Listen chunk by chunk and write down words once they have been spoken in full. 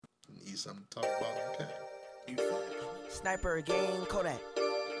Need something to talk about. Okay. Sniper again, Kodak.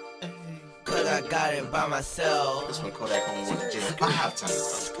 Cause I got it by myself. That's when Kodak only went to jail 5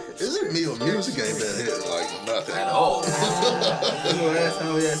 times. Is it me or music ain't been hitting like nothing At all.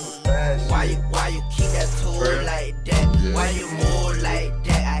 Why you keep that tool like that? Yeah. Why you move like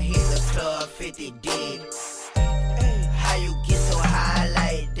that? I hit the club 50 deep. How you get so high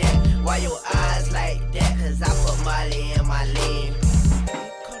like that? Why your eyes like that? Cause I put Molly in my lean.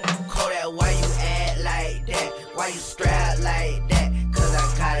 Kodak, why you act like that? Why you strap like that? Cause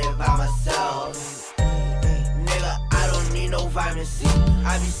I got it by myself. Nigga, I don't need no vitamin C.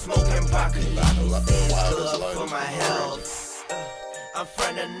 I be smoking broccoli. It's good for my health. I'm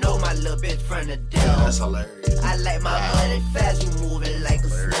front know my little bitch from the Dell. That's hilarious. I like my money fast, you moving like a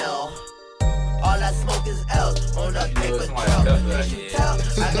snail. All I smoke is L's on a paper trail. Can't you tell?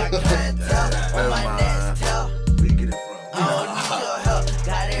 I got clientele on my next tail. Where you get it from? I don't need your help,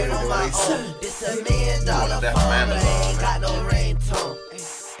 got it on my own. This $1 million phone, but I ain't got no ringtone.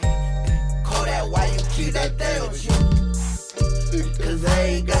 Kodak, why you keep that thing with you? Cause I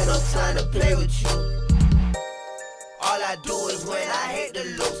ain't got no time to play with you. All I do is when I hit the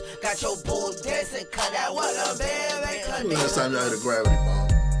loose. Got your boo dancing, cut that what a baby. When the last time y'all hit a gravity bomb?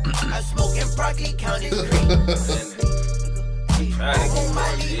 I'm smoking broccoli, county green. I'm on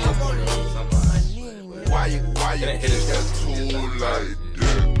my lead, I'm on lead. Why you hit that tool like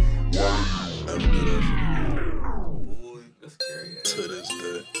that? Never do that shit. That's scary. To this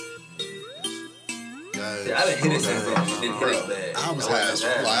day. Guys, I done hit it since then. It didn't hit it bad. I was high as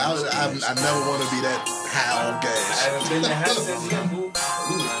fuck. I never want to be that high on I gas. haven't been that high since then, boo.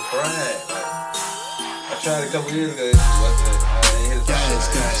 Fried. I tried a couple years ago. It wasn't. I didn't hit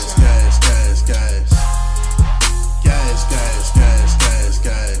it.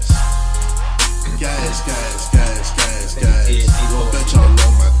 Guys. Don't bet y'all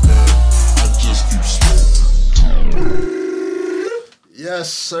know my dad. I just keep smoking.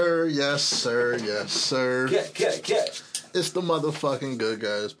 Yes, sir. Yes, sir. Yes, sir. Cat. It's the motherfucking Good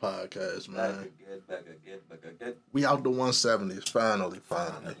Guys podcast, man. Back again. We out the 170s. Finally.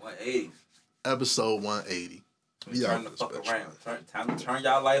 180. Episode 180. We Turn out the this fuck bitch, around. man. Time to turn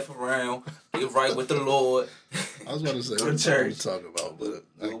y'all life around. Get right with the Lord. I was about to say, Go what to church. we talking about, but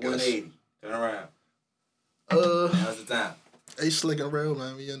I Do guess. 180. Turn around. Now's the time. Hey, Slick and Real,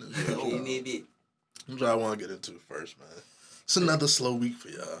 man. We in this. You need it. What I want to get into first, man. It's another slow week for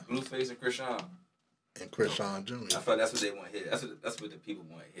y'all. Blueface and Chrisean. And Chrisean Jr. I feel like that's what they want to hit. That's what the people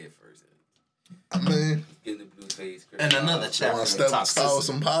want to hit first. I mean, Getting the Blueface. Chrisean. And another want chapter to of start with toxicity.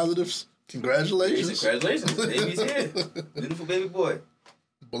 some positives. Congratulations. Congratulations. Baby's here. Beautiful baby boy.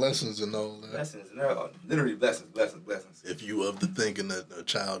 Blessings and all that. Blessings. Literally blessings. If you of the thinking that a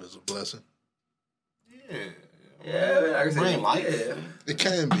child is a blessing, Yeah, I can say Bring life. yeah. it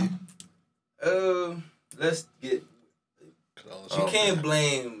can be. Let's get. You can't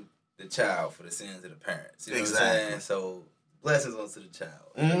blame the child for the sins of the parents. You know what I'm Exactly. saying? So blessings onto the child.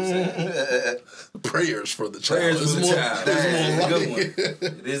 You know what I'm saying? Prayers for the child. Prayers for It's the more- child. it's That is more a good like-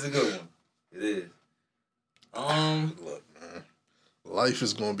 one. It is a good one. It is. Look, man. Life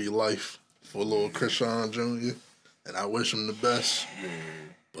is gonna be life for little Chrisean Jr. And I wish him the best.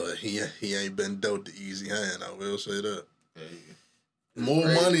 But he ain't been dealt the easy hand. I will say that. More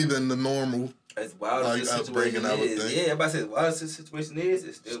crazy. money than the normal. As wild as this upbringing, situation I would is, think. yeah, everybody says wild as this situation is,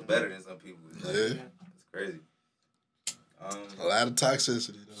 it's still better than some people. Yeah. It's crazy. A lot of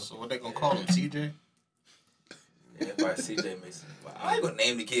toxicity though. So what they gonna call him, TJ? Everybody CJ Mason. I ain't gonna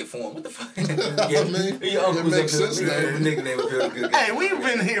name the kid for him. What the fuck? I mean, it makes sense though. Nickname a good Hey, we've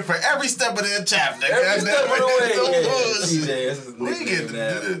been here for every step of that chapter. Every step of the way. Don't Yeah. bullshit. CJ, that's his We nickname get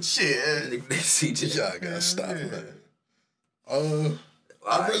now. the shit. Nickname CJ. Y'all gotta stop, man.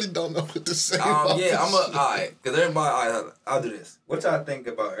 I really don't know what to say. Alright, because everybody, I'll do this. What y'all think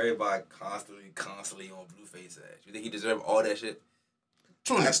about everybody constantly on Blueface ass? You think he deserve all that shit?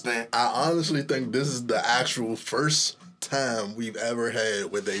 To an extent. I honestly think this is the actual first time we've ever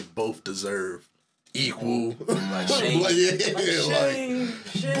had where they both deserve equal. Like Shane.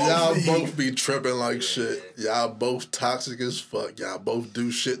 Y'all both be tripping like shit. Y'all both toxic as fuck. Y'all both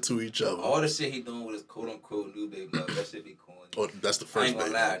do shit to each other. All the shit he doing with his quote unquote new baby, like, that shit be corny. Oh, that's the I first ain't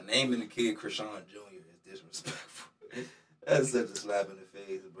gonna baby. lie, naming the kid Chrisean Jr. is disrespectful. That's such a slap in the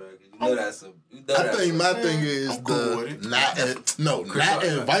face, bro. You know that's a. I think my thing is I'm cool with it. not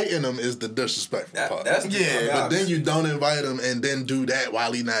inviting him is the disrespectful part. That's but then you don't invite him and then do that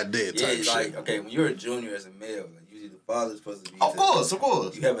while he not dead type yeah, shit. like okay, when you're a junior as a male, like usually the father's supposed to be. Of course.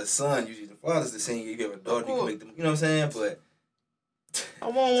 You have a son, usually the father's the senior. You have a daughter, you can make them. You know what I'm saying? But I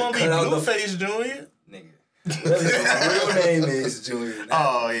won't want to be cut out the- Blueface Jr. nigga, Whatever his real name is, Junior.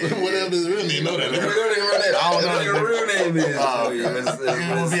 Oh, yeah. Whatever his real name, know that. I don't know. His real name is,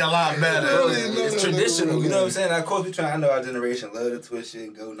 Junior. It would be a lot better. It's traditional, you know what I'm saying? Of course, I know our generation love to twist shit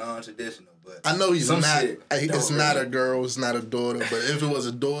and go non-traditional, but I know he's some not. shit It's don't not really- a girl. It's not a daughter. But if it was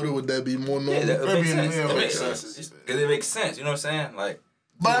a daughter, would that be more normal? Yeah, that makes sense. Yeah, It it makes makes sense. Because it makes sense, you know what I'm saying? Like,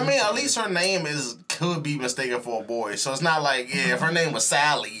 But I mean, at least her name could be mistaken for a boy. So it's not like, if her name was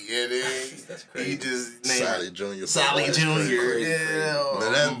Sally, and That's crazy. he just named Sally her Jr. Sally That's Jr. crazy. Yeah.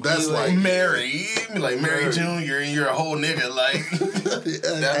 Now that's like Mary. You be like Mary Jr. and you're a whole nigga. Like,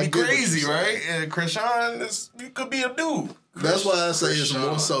 I that'd be get what crazy, you're saying. right? And Chrisean, you could be a dude. That's why I say it's Chrisean.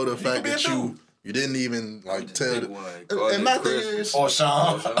 more so the fact could be a that you didn't even like tell. Pick one, call And it my thing Chris. is, Or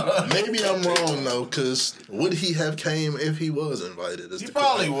Sean. maybe I'm wrong though, because would he have came if he was invited? He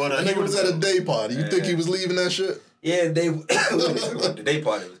probably would have. That nigga was at a day party. You think he was leaving that shit? Yeah, the day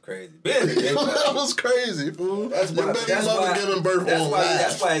party was crazy. Being at the day That party. was crazy, fool. That's Your why. baby That's mother why. giving birth That's on why. live.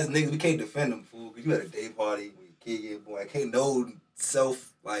 That's why as niggas we can't defend them, fool. Because you at a day party with your kid getting born. Can't no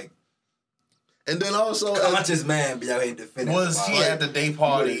self like And then also, conscious man be out here defending. Was him. he Like, at the day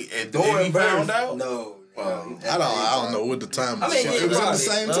party and during then he birth? found out? No. I don't know what the time I was. mean, it was at the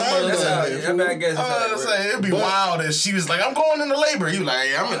same time. That's how, though, I mean, I guess that's how I that was works. saying, it'd be wild if she was like, I'm going into labor. He was like,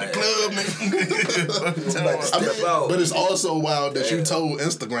 hey, I'm in the club, nigga. I mean, Step out. but it's also wild that you Yeah. told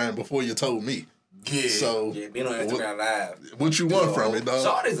Instagram before you told me. Yeah. So, Yeah, being on Instagram Live. what you want from it, dog?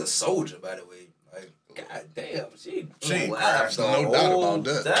 Shawty's a soldier, by the way. Like, god damn, she ain't laughed the No doubt whole about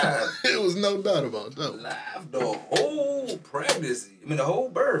that. time. It was no doubt about that. Laughed the whole pregnancy. I mean, the whole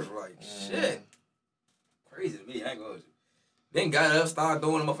birth. Like, shit. Crazy to me. I ain't gonna hold you. Then got up, started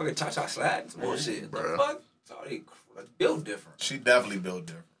doing the motherfucking cha-cha slide and some more shit. Bruh. The fuck? Shawty built different. She definitely built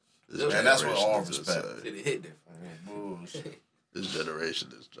different. This And that's what generation all is just, respect. It hit different. Bullshit. This generation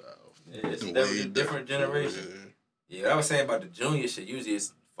is child. Yeah, it's Way definitely a different generation. Yeah, I was saying about the junior shit. Usually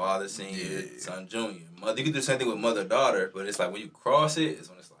it's father, senior, son, junior. Mother, you can do the same thing with mother, daughter, but it's like when you cross it, it's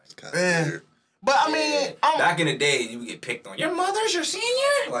when it's like. Kind Man. of weird. But I mean, Back in the day, you would get picked on. Your mother's your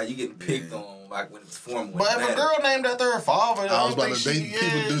senior? Like, you get picked on like when it's formal. but if a girl named after her father, I was about to say,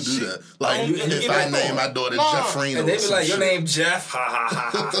 people do that. Like, you if get I back name on. my daughter No. Jeffrina And they or be some like, your shit. name Jeff, ha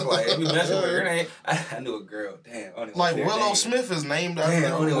ha ha ha. Like, if you messing with her name, I knew a girl. Damn, I don't even like share her Willow name. Smith is named Damn, I after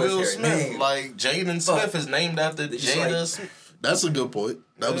don't even Will share her Smith. name. Like Jaden Smith is named after It's Jada like- Smith. That's a good point.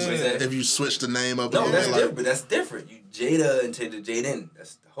 That was Yeah. if you switch the name up. No, again, that's like, different. That's different. You Jada into the Jaden.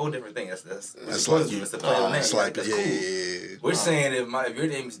 That's a whole different thing. That's That's like like you. it's the play on name. It's like that's yeah, cool. yeah. We're saying if your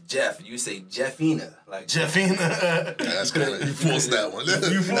name is Jeff, you say Jeffina. Like Jeffina. That's kind of you forced that one.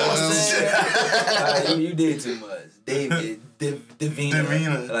 You forced Like, you did too much. David,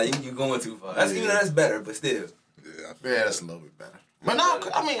 Davina. Like you going too far. That's even though that's better, but still. Yeah, Yeah, that's a little bit better. But no,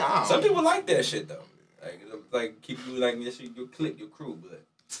 I mean, I don't Some people like that shit though. Like keep you like this, your clique, your crew. But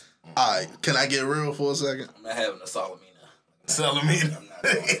all right, can I get real for a second? I'm not having a Salamina. Salamina. I'm not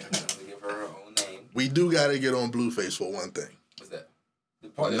doing it. I'm gonna give her her own name. We do got to get on Blueface for one thing. What's that? The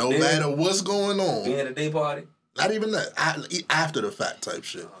part No that's matter what's going being on, at a day party. not even that, after the fact type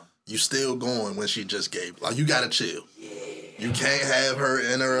shit, you still going when she just gave. Like, you got to chill. You can't have her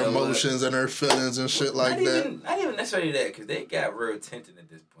in her You know what? emotions and her feelings and shit like not that. Even, not even necessarily that, because they got real tension at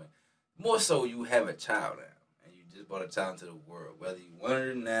this point. More so, you have a child now, and you just brought a child into the world. Whether you want it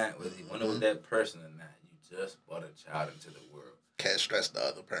or not, whether you want it with that person or not, you just brought a child into the world. Can't stress the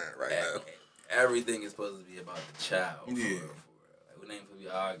other parent right now. Everything is supposed to be about the child. For Yeah. real, for real. Like, we ain't supposed to be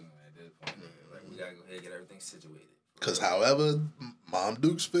arguing at this point. Like, we gotta go ahead and get everything situated. Because however Mom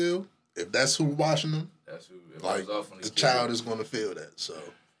Dukes feel, if that's who watching them, That's who. It like, rubs off on the these child kids. is going to feel that. So,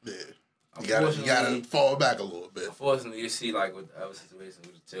 yeah. You Unfortunately- gotta fall back a little bit. Unfortunately, you see, like with other situations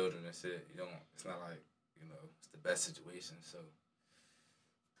with the children and shit, you don't. It's not like it's the best situation. So,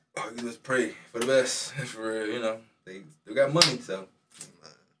 you just pray for the best. For real, they got money, so.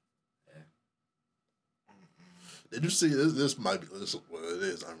 Did you see this? This might be well, it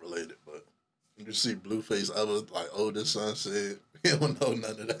is unrelated, but did you see Blueface other oldest son said he don't know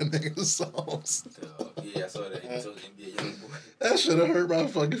none of that nigga's songs. Yeah, I saw that. He told NBA Young Bleu. That should have hurt my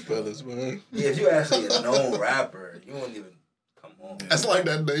fucking feelings, man. Yeah, if you actually a known rapper, you won't even come on. That's like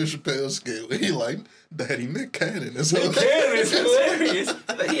that Dave Chappelle skit where he like, Daddy Nick Cannon is Nick Cannon is hilarious.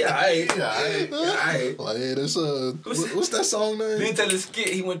 Like, yeah, aight. Like, hey, this what's that song name? Didn't tell the skit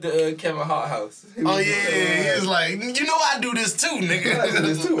he went to Kevin Hart house. Oh yeah, he was like, you know I do this too, nigga. I did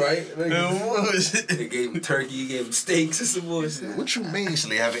this too, right? Bullshit. They gave him turkey, he gave him steaks and some more shit. What you mean?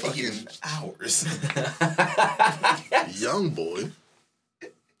 Actually, I haven't eaten hours. Young boy.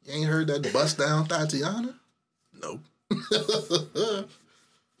 You ain't heard that bust down Tatiana? Nope.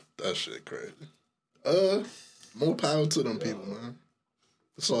 That shit crazy. More power to them people, man.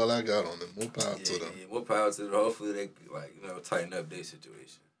 That's all I got on them. More power to them. Yeah, more power to them. Hopefully they tighten up their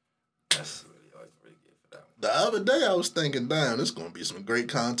situation. That's really all I can really get for that one. The other day I was thinking, damn, this gonna be some great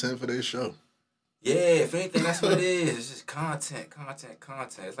content for their show. Yeah, if anything, that's what it is. It's just content.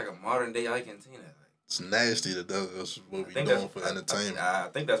 It's like a modern day Ike and Tina. It's nasty that that's what we doing for entertainment. I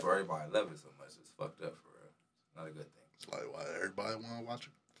think that's why everybody loves it so much. It's fucked up for real. Not a good thing. It's like why everybody want to watch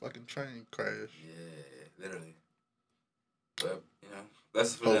a fucking train crash. Yeah, literally. But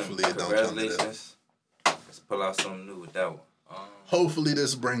that's for hopefully them. It don't come to that. Congratulations. Let's pull out something new with that one. Hopefully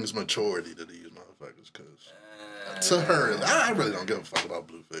this brings maturity to these motherfuckers, cause to her, I really don't give a fuck about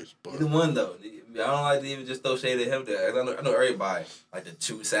Blueface. But either one though, I don't like to even just throw shade at him. There, I know everybody like the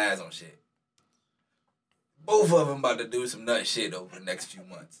two sides on shit. Both of them about to do some nut shit over the next few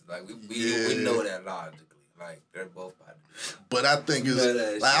months. Like we know that logically. Like they're both about to do something. But I think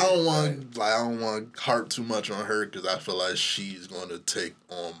it's like I don't want to harp too much on her because I feel like she's going to take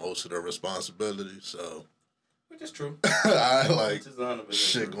on most of the responsibility. So, which is true. I like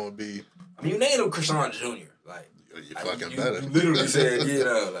shit true. gonna be. I mean, you named him Chrisean Jr. Like you fucking better. You literally said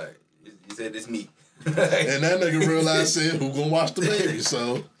like you said it's me. And that nigga realized said who gonna watch the baby.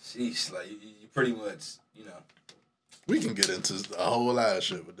 So sheesh, like you pretty much. We can get into a whole lot of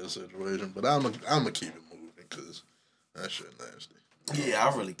shit with this situation, but I'm gonna keep it moving because that shit nasty. Yeah,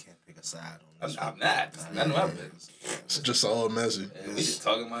 I really can't pick a side on this. I'm not. I know I'm business. It's just all messy. Yeah, we just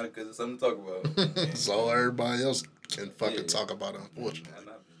talking about it because it's something to talk about. It's all everybody else can fucking talk about,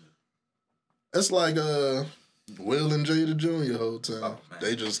 unfortunately. It's like Will and Jada Jr. whole time.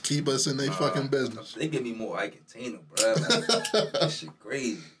 They just keep us in their fucking business. They give me more Ike and Tina, bro. Like, that shit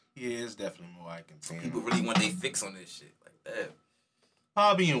crazy. Yeah, it's definitely more Ike and Tina. People really want their fix on this shit like that.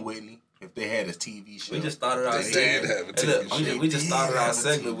 Bobby and Whitney, if they had a TV show. We just started our segment. Have a TV show. We just started our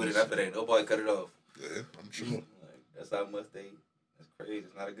segment with it after that. Nobody cut it off. Yeah, I'm sure. Like, that's how much that's crazy.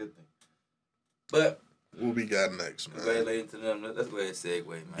 It's not a good thing. But what we got next, man? Let's go ahead into them. Let's go ahead and segue,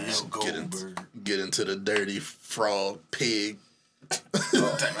 man. Get into the dirty frog pig.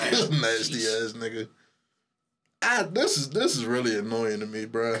 Nasty ass nigga. This is really annoying to me,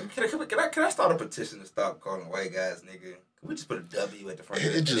 bro. Can I start a petition to stop calling white guys nigga? Can we just put a W at the front?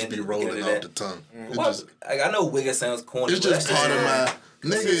 It just be rolling off the tongue. I know wigger sounds corny. It's just part of my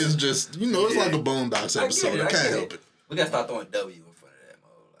nigga. Is just it's like a Boondocks episode. I can't help it. We gotta start throwing W in front of that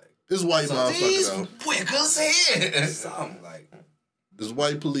mode. Like this white motherfucker though. Wiggers here. Something like this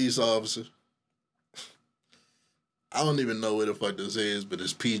white police officer. I don't even know where the fuck this is, but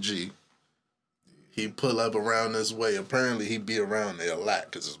it's PG. He pull up around this way. Apparently, he be around there a lot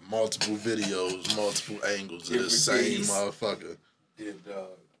because there's multiple videos, multiple angles of the same motherfucker. Yeah,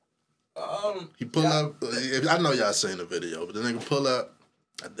 dog. He pull up. I know y'all seen the video, but the nigga pull up.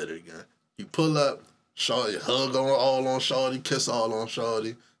 I did it again. He pull up. Shorty hug all on Shorty, kiss all on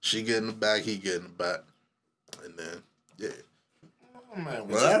Shorty. She get in the back, he get in the back, and then yeah. Oh man,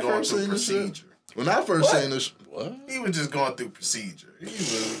 when I first seen this shit, what? He was just going through procedure.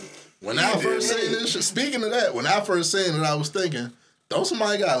 When I first seen this shit, speaking of that, when I first seen it, I was thinking, don't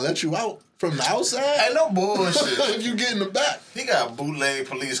somebody gotta let you out from the outside? Ain't no bullshit. If you get in the back. He got a bootleg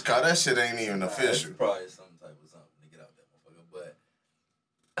police car. That shit ain't even official. That's probably some type of something to get out that motherfucker.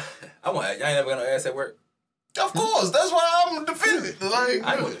 But y'all ain't never got no ass at work? Of course. That's why I'm defending. Like,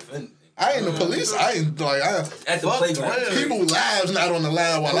 I ain't gonna defend it. I ain't the police. I ain't like at the playground. People's lives not on the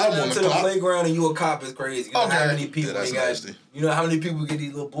line while I'm on the clock. Playground and you a cop is crazy. You know how many people they got? Nasty. You know how many people get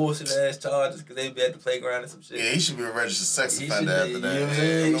these little bullshit ass charges because they be at the playground and some shit. Yeah, he should be a registered sex offender after that. You know what I'm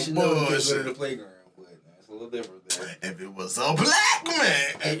saying? He should never get rid of the playground. But it's a little different there. If it was a black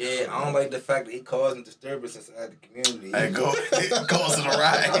man. Yeah, I don't like the fact that he causing disturbance inside the community. It causing a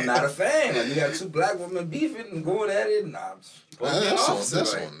riot. I'm not a fan. Like, you got two black women beefing and going at it, and that's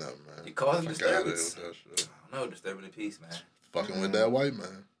on them, man. You causing disturbance. I don't know, disturbing the peace, man. Fucking with that white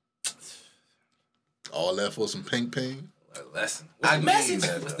man. All that for some pink ping. A lesson. What's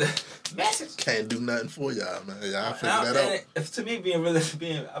the message? Can't do nothing for y'all, man. Y'all figure that out. If to me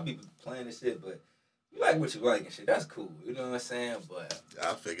I'll be playing this shit, but you like what you like and shit. That's cool. You know what I'm saying? But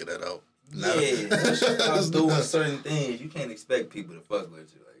I'll figure that out. Once you start doing certain things, you can't expect people to fuck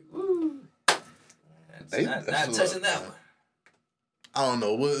with you. Like, woo. Not touching that one. I don't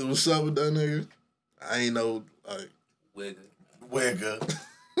know what's up with that nigga. I ain't know like Wigger.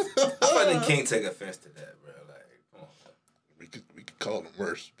 I feel like they can't take offense to that, bro. Like, come on. We could call them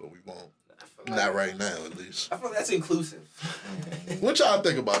worse, but we won't. Not right now, at least. I feel like that's inclusive. What y'all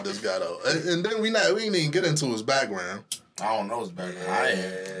think about this guy though? And then we didn't even get into his background. I don't know his background.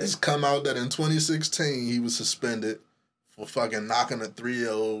 It's come out that in 2016 he was suspended for fucking knocking a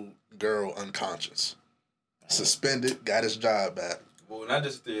 3-year-old girl unconscious. Suspended, got his job back. Well, not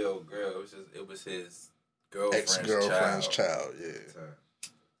just the old girl. It was his girlfriend's ex-girlfriend's child. Yeah.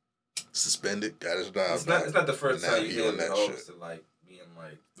 Suspended, got his job back. It's not the first time you hear that officer like being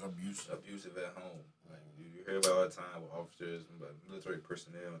like abusive at home. Like you hear about all the time with officers and military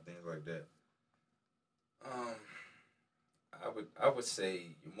personnel and things like that. I would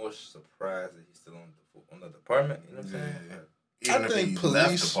say you're more surprised that he's still on the department. You know what I'm saying? Even I if think he police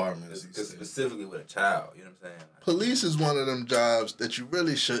left departments, specifically with a child. You know what I'm saying? Police is one of them jobs that you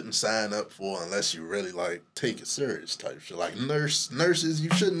really shouldn't sign up for unless you really like take it serious type shit. Like nurses, you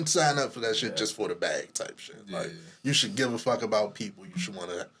shouldn't sign up for that shit just for the bag type shit. Yeah. Like you should give a fuck about people. You should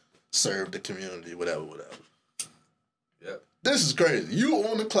want to serve the community, whatever. Yep. This is crazy. You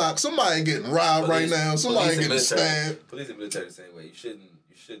on the clock. Somebody getting robbed right now. Somebody getting stabbed. Police and military the same way. You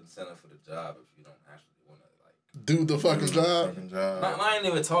shouldn't sign up for the job if you don't actually want to like do the fucking job. I ain't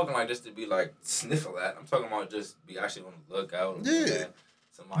even talking like just to be like sniffle at. I'm talking about just be actually on the lookout. Yeah.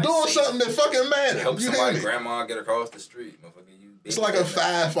 Somebody Doing safe. something that fucking matters. Help you somebody grandma get across the street. It's like a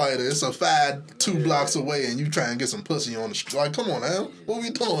firefighter. It's a fight 2 blocks away and you try and get some pussy on the street. Like, come on now. What we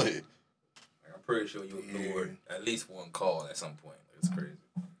doing here? I'm pretty sure you ignored at least one call at some point. It's crazy.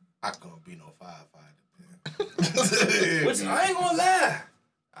 I couldn't be no firefighter. Which I ain't gonna lie.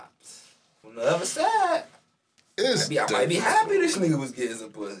 From the other side, I might be happy this nigga was getting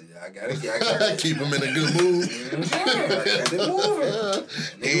some pussy. I gotta keep him in a good mood. I got it moving.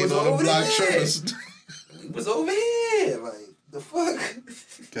 He ain't on the block tripping. He was over here. Like, the fuck?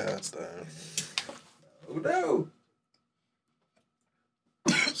 God damn. Oh no.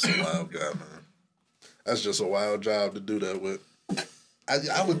 It's a wild guy, man. That's just a wild job to do that with.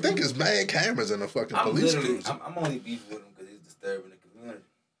 I would think it's mad cameras in the fucking police cruiser. I'm only beefing with him because he's disturbing the community.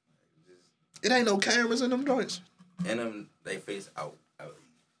 It ain't no cameras in them joints. And them, they face out. I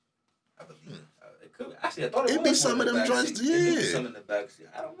believe. It could. Actually, I thought it be was some of them joints. Yeah. Some in the back seat.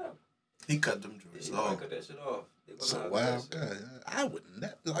 I don't know. He cut them joints off. Cut that shit off. It's a wild guy. I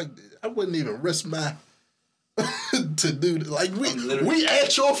wouldn't even risk my to do that. Like we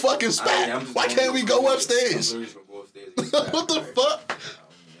at your fucking spot. Why can't we go upstairs? What the fuck?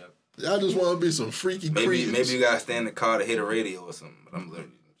 Y'all just want to be some freaky creatures. Maybe you gotta stay in the car to hit a radio or something. But I'm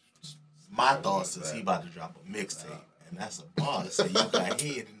literally. My thoughts is he about to drop a mixtape, and that's a bar to say you got head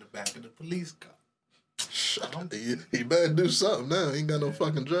in the back of the police car. He better do something now. He ain't got no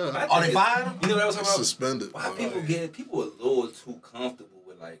fucking job. Are they fired him? You know what I was talking about? Suspended. Why people a little too comfortable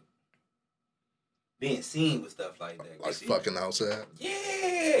with like being seen with stuff like that. Like fucking outside?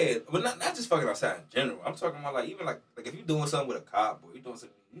 Yeah. But not just fucking outside in general. I'm talking about like even like if you're doing something with a cop or you're doing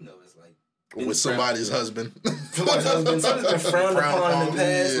something, you know, it's like with somebody's husband. Somebody's husband. Something's been frowned upon in the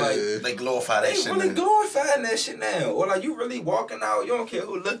past. Yeah. Like they glorify that shit. They really glorifying that shit now. Or like you really walking out, you don't care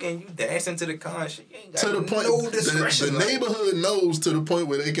who looking, you dancing to the car and shit. You ain't got to the point, no discretion. The neighborhood knows to the point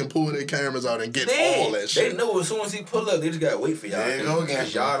where they can pull their cameras out and get all that shit. They know as soon as he pull up, they just gotta wait for y'all. There you go again.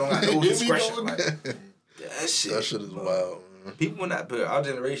 Y'all don't got no discretion. Like, that shit is wild. Man. People not, but our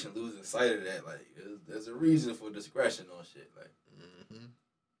generation losing sight of that. Like, there's a reason for discretion on shit. Like,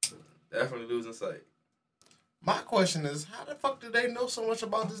 definitely losing sight. My question is, how the fuck did they know so much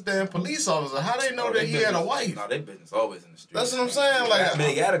about this damn police officer? How they know that he had a wife? No, they business always in the street. That's what I'm saying. Like,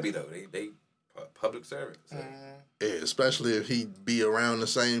 they gotta be though. They public servants. So. Yeah, especially if he be around the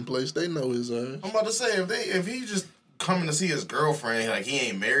same place, they know his ass. I'm about to say if he just coming to see his girlfriend, like he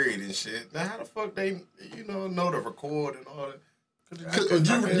ain't married and shit. Now how the fuck they know to record and all that?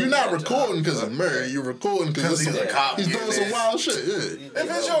 You're not recording because he's married. You're recording because he's a cop. He's doing some wild shit. Yeah. If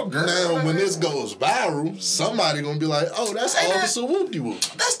it's your girl, now when this goes viral, somebody gonna be like, "Oh, that's Officer Whoop-de-Whoop.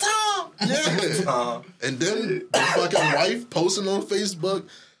 That's Tom." Yeah. And then the fucking wife posting on Facebook.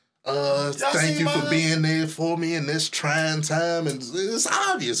 Thank you for being there for me in this trying time, and it's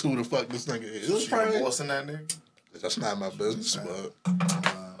obvious who the fuck this nigga is. It's probably bossing that nigga. That's not my business, but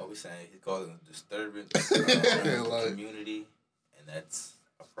we saying he's causing a disturbance in the community. That's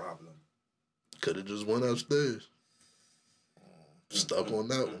a problem. Could have just went upstairs. Stuck on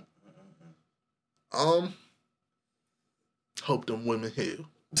that one. Hope them women heal.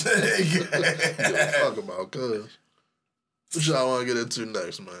 Give a fuck about cuz. What y'all want to get into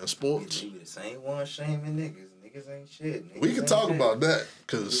next, man? Sports? You be the same one shaming niggas. Niggas ain't shit. Niggas we can talk about that,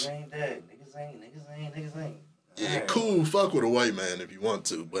 cause niggas ain't that. Niggas ain't. Yeah, cool. Fuck with a white man if you want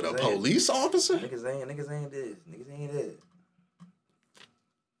to, but a police officer? Niggas ain't this. Niggas ain't that.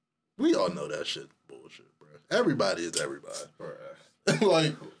 We all know that shit bullshit, bro. Everybody is everybody.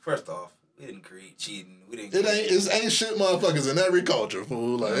 Like, first off, We didn't create cheating. We didn't. It ain't shit, motherfuckers in every culture,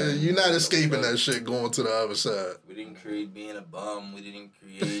 fool. Like you're not escaping that shit going to the other side. We didn't create being a bum. We didn't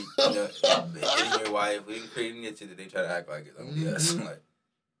create hitting your wife. We didn't create any shit that they try to act like it. Yes, like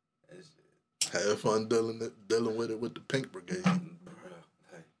have fun dealing with it with the Pink Brigade.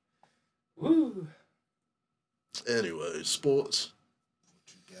 Hey. Woo. Anyway, sports.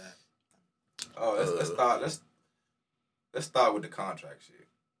 What you got? Oh, let's start with the contract shit.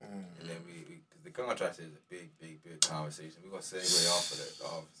 And then we cause the contract is a big conversation. We're gonna segue off of that, the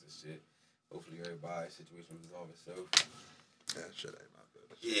office and shit. Hopefully everybody's situation resolve itself. That shit ain't my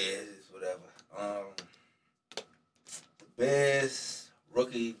business. Yeah, it's whatever. The best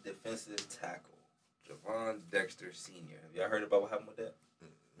rookie defensive tackle, Javon Dexter Sr. Have y'all heard about what happened with that?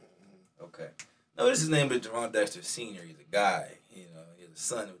 Okay. No, this is named Javon Dexter Sr. He's a guy. You know, he has a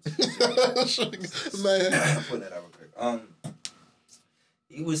son. Man. Put that out real quick.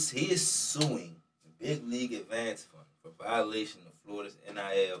 He is suing the Big League Advance Fund for violation of Florida's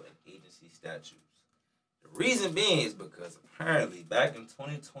NIL and agency statutes. The reason being is because apparently back in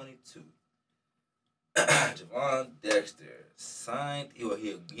 2022, Javon Dexter signed,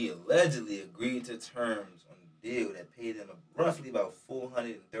 he allegedly agreed to terms on a deal that paid him roughly about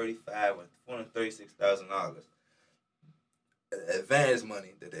 $435,000 or $436,000 advance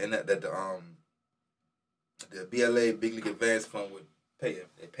money that the BLA Big League Advance Fund would pay him.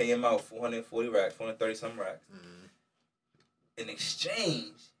 They pay him out 440 racks, 430 some racks. In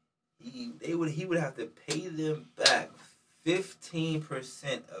exchange, he would have to pay them back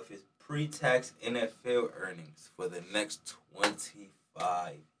 15% of his pre-tax NFL earnings for the next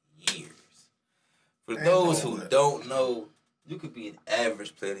 25 years. For those who don't know, you could be an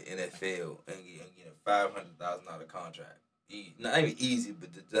average player in the NFL and get a $500,000 contract. Not even easy, but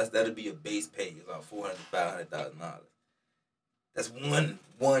that'll be a base pay. It's about $500,000. That's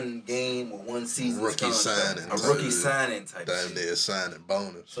one game or one season. Rookie signing. A rookie signing type damn shit. near signing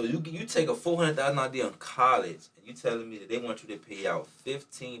bonus. So you take a $400,000 deal in college, and you telling me that they want you to pay out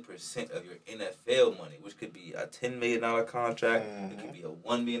 15% of your NFL money, which could be a $10 million contract, it could be a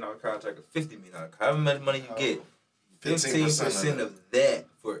 $1 million contract, a $50 million contract. However much money you get, 15% of that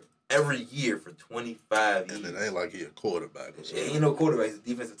for every year for 25 years. And it ain't like he a quarterback or something. He ain't no quarterback. He's a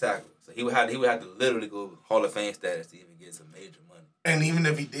defensive tackle. So he would have to literally go Hall of Fame status to even get some major money. And even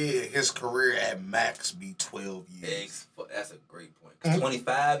if he did, his career at max be 12 years. That's a great point. 'Cause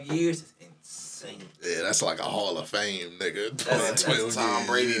 25 years is insane. Yeah, that's like a Hall of Fame, nigga. That's 12 Tom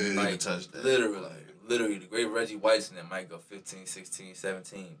Brady didn't years. even touch that. Literally, the great Reggie White's in that might go 15, 16,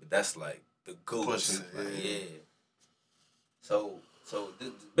 17. But that's like the GOAT. Pushing it, Yeah. So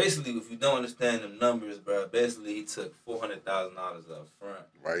basically, if you don't understand them numbers, bro, basically he took $400,000 up front.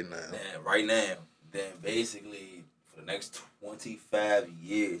 Right now. Then basically, for the next 25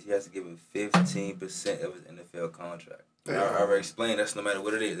 years, he has to give him 15% of his NFL contract. Yeah. I already explained that's no matter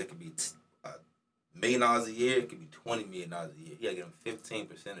what it is. It could be $1 million a year. It could be $20 million a year. He got to give him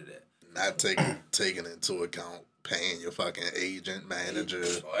 15% of that. Not taking into account paying your fucking agent, manager,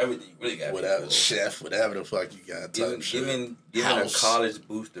 everything you really got. Whatever, chef, whatever the fuck you got. Giving a college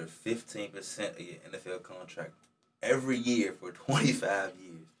booster 15% of your NFL contract every year for 25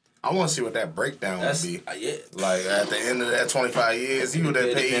 years. I want to see what that breakdown would be. Yeah. Like at the end of that 25 years, he would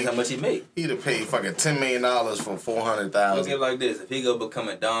have paid. Depends how much he made. He'd have paid fucking $10 million for $400,000. Look at it like this: if he go become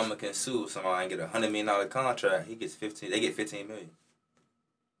a Don McKinsu, somebody and get a $100 million contract, he gets 15. They get $15 million.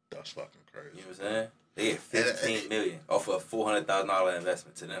 That's fucking crazy. You know what I'm saying? They get $15 million off of a $400,000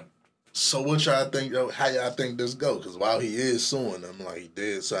 investment to them. So what y'all think? How y'all think this go? Because while he is suing them, like he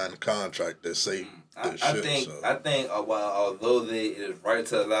did sign a contract that say this shit. I think although it is right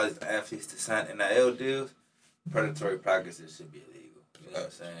to allow these athletes to sign NIL deals, predatory practices should be illegal. You know what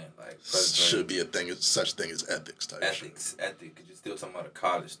I'm saying? Like should be a thing. Such thing as ethics type. Ethics, because you're still talking about a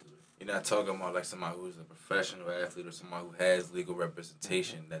college student. You're not talking about like somebody who's a professional athlete or somebody who has legal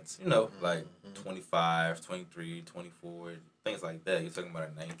representation that's, like 25, 23, 24, things like that. You're talking about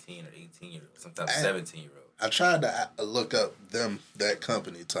a 19 or 18-year-old, sometimes 17-year-old. I tried to look up that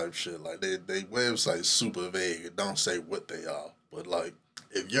company type shit. Like, they website's super vague. It don't say what they are. But, like,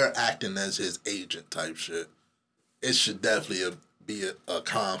 if you're acting as his agent type shit, it should definitely be a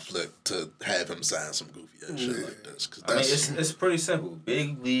conflict to have him sign some goofy ass shit like this. It's pretty simple.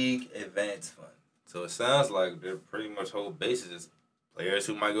 Big League Advance Fund. So it sounds like their pretty much whole basis is players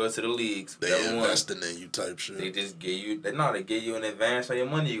who might go to the leagues. They investing in you type shit. They just give you. They give you an advance on your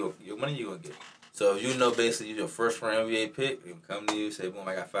money. You gonna get. So if you know basically you're your first round NBA pick, they come to you say, "Boom,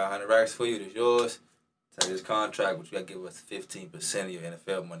 I got 500 racks for you. It's yours. Take this contract, but you gotta give us 15% of your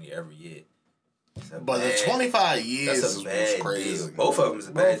NFL money every year." But the 25 years was crazy. Deal. Both of them is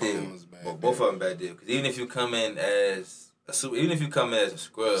a bad deal. Well, both of them bad deal. Because even if you come in as a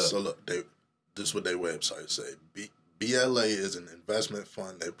scrub. So look, this is what their website say. BLA is an investment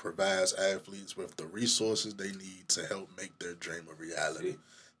fund that provides athletes with the resources they need to help make their dream a reality.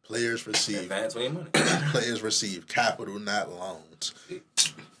 Players receive players receive capital, not loans.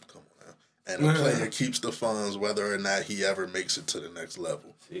 Come on now. And the player keeps the funds whether or not he ever makes it to the next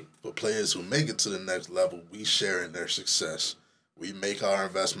level. For players who make it to the next level, we share in their success. We make our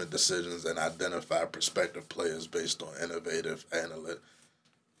investment decisions and identify prospective players based on innovative analytics.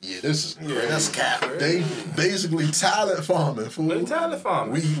 Yeah, this is crazy. That's cap. They basically talent farming, fool. They talent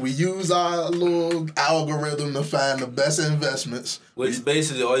farming. We use our little algorithm to find the best investments. Which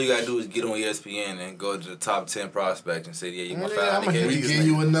basically all you gotta do is get on ESPN and go to the top 10 prospects and say, yeah, you gonna find out. We give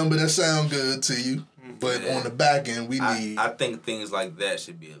you a number that sound good to you, but on the back end, we need. I think things like that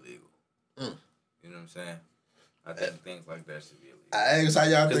should be illegal. You know what I'm saying? I think things like that should be illegal. I asked how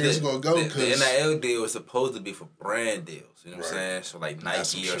y'all think it's gonna go. The NIL deal is supposed to be for brand deals. You know what I'm saying? So like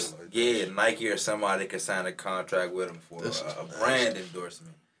Nike Nike or somebody can sign a contract with them for a brand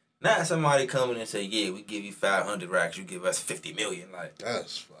endorsement. Not somebody coming and say, yeah, we give you 500 racks, you give us 50 million. Like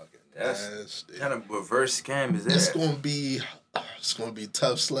that's fucking nasty. Kind of reverse scam is that? It's gonna be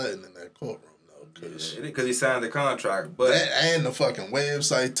tough sledding in that courtroom. Because he signed the contract, but that and the fucking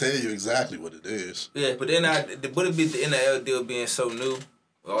website tell you exactly what it is. Yeah, but then would it be the NIL deal being so new,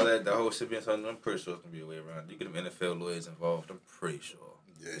 all that the whole shit being so new? I'm pretty sure it's gonna be a way around. You get them NFL lawyers involved. I'm pretty sure.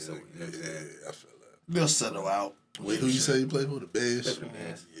 Yeah, so, you know I feel that. They'll settle out. Wait, who you say you play for? The Bears?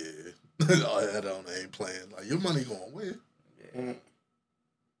 Yeah. All that on ain't playing. Like your money going where? Yeah.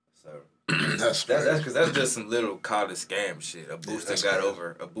 So that's because that's just some little college scam shit. A booster got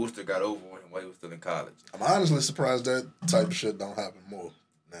over on him while he was still in college. I'm honestly surprised that type of shit don't happen more.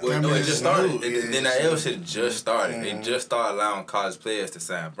 Well, no, it just started. The NIL shit just started. They just started allowing college players to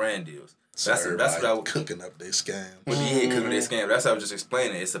sign brand deals. That's what I was cooking up their scam. But yeah, cooking their scam. That's what I was just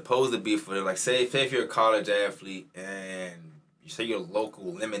explaining. It's supposed to be for like say if you're a college athlete and you say your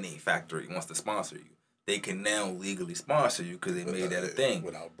local lemonade factory wants to sponsor you. They can now legally sponsor you because they made that a thing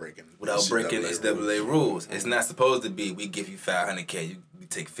without breaking NCAA rules. It's not supposed to be we give you $500K, we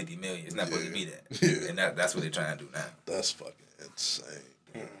take 50 million. It's not supposed to be that. Yeah. And that's what they're trying to do now. That's fucking insane.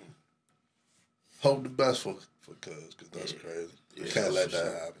 Hope the best for Cuz, because that's crazy. You can't let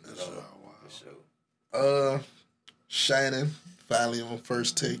that happen at all. Shannon finally on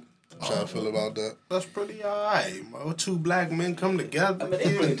First Take. How y'all feel about that? That's pretty alright, bro. Two black men come together. I mean,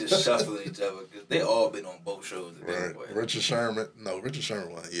 they really just shuffling each other because they all been on both shows. Right. Richard Sherman won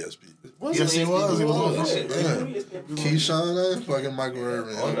ESPN. Yes, he was. Keyshawn, fucking Michael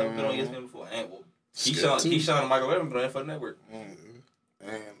Irvin. All of them been on ESPN before. Keyshawn and Michael Irvin been on NFL Network.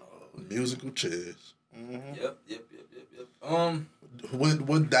 And musical chairs. Yep.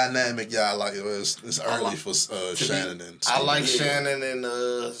 What dynamic y'all like? It's early for Shannon and Stephen. I like Shannon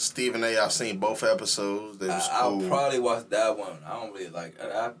and Stephen A. I've seen both episodes. They was cool. I'll probably watch that one. I don't really like.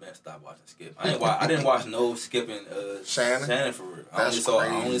 I've been stopped watching Skip. I didn't watch no Skip and Shannon for real. I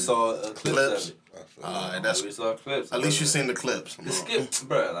only saw clips of it. Saw clips. At least you seen the clips. The Skip,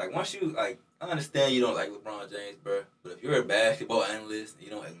 bro. Like once you like. I understand you don't like LeBron James, bro, but if you're a basketball analyst and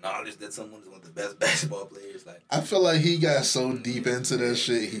you don't acknowledge that someone is one of the best basketball players, like I feel like he got so deep into that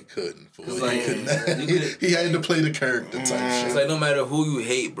shit he couldn't. He had to play the character type shit. It's like no matter who you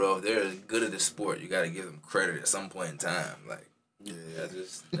hate, bro, if they're good at the sport, you got to give them credit at some point in time. Like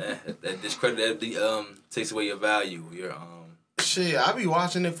that discredit takes away your value. Your Shit, I be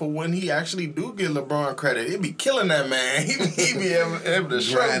watching it for when he actually do get LeBron credit. He be killing that man. He be able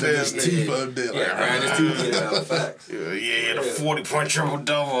to grind his teeth up there. Grind his teeth out. Facts. Yeah, the 40-point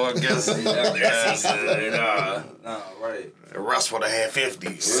triple-double, I guess. Right. The Russ would have had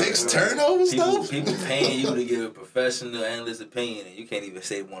 50. 6 turnovers, though? People paying you to give a professional analyst opinion, and you can't even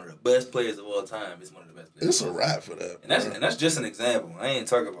say one of the best players of all time is one of the best players. It's a wrap for that. And that's just an example. I ain't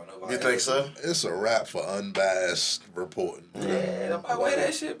talking about nobody. You think so? It's a wrap for unbiased reporting. Bro. Yeah, nobody weigh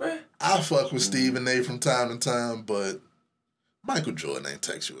that shit, bro. I fuck with Stephen A. from time to time, but Michael Jordan ain't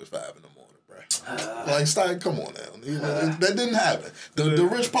text you at 5 in the morning, bro. Like, come on now. That didn't happen. The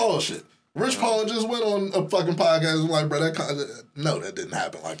Rich Paul shit. Rich Paul just went on a fucking podcast and was like, bro, that didn't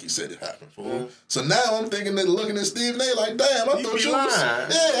happen like he said it happened, fool. So now I'm thinking that looking at Stephen A. like, damn, I thought you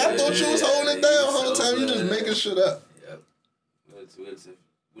was holding it down the whole time. You just making shit up. Yep.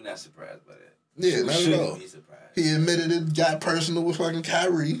 We're not surprised by that. Yeah, not at all. Be surprised. He admitted it got personal with fucking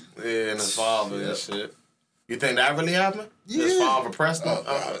Kyrie. Yeah, and his father and shit. You think that really happened? Yeah. His father pressed him?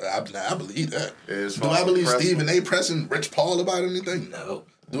 I believe that. Do I believe Stephen A. pressing Rich Paul about anything? No.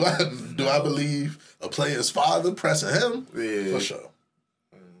 Do I believe a player's father pressing him? Yeah. For sure.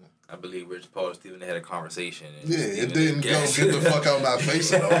 I believe Rich Paul and Stephen had a conversation. And Yeah, it didn't go get the fuck out my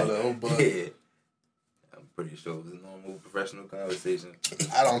face at all, though. But yeah. I'm pretty sure it was a normal professional conversation.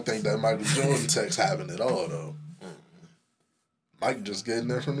 I don't think that Michael Jordan text happened at all, though. Mike just getting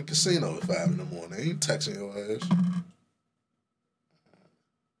there from the casino at 5 in the morning. He ain't texting your ass.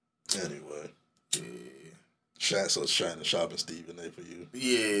 Anyway. Yeah. So Shannon Sharpe and Stephen A for you.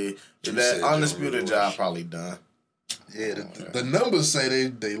 Yeah. You That said undisputed Jordan job probably done. Yeah, the numbers say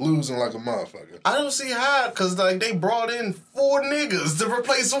they losing like a motherfucker. I don't see how, because like, they brought in 4 niggas to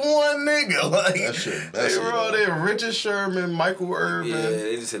replace 1 nigga. Like, That shit they messy, brought though. in Richard Sherman, Michael Irvin, Yeah,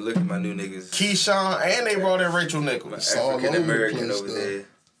 they just said, look at my new niggas. Keyshawn, and they brought in Rachel Nichols. It's all over the African American place, over though. there.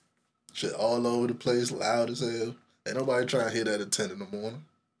 Shit all over the place, loud as hell. Ain't nobody trying to hit that at 10 in the morning.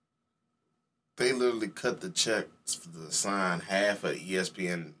 They literally cut the checks for the sign half of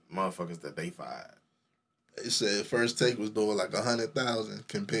ESPN motherfuckers that they fired. They said First Take was doing like 100,000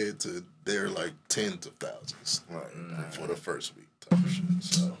 compared to their like tens of thousands for the first week type of shit.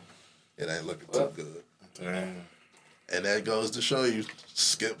 So it ain't looking too good. Damn. And that goes to show you,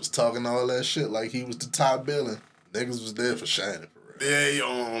 Skip was talking all that shit like he was the top billing. Niggas was there for Shannon for real. Yeah, you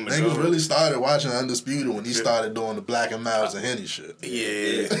on the Niggas go. really started watching Undisputed when he started doing the Black and Miles and Henny shit.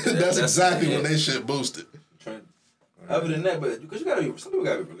 Yeah. That's exactly when they shit boosted. Other than that, but because some people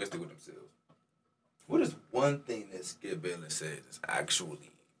gotta be realistic with themselves. What is one thing that Skip Bayless says is actually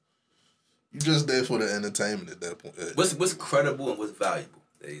You just there for the entertainment at that point. what's credible and what's valuable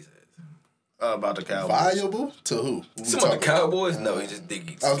that he says? About the Cowboys. Valuable to who? Some of the Cowboys? No, he just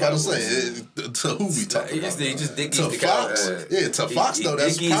Dickies. I was about to say, to who we talking about? He just Dickies To the Fox? Cowboys. Yeah, to Fox, though,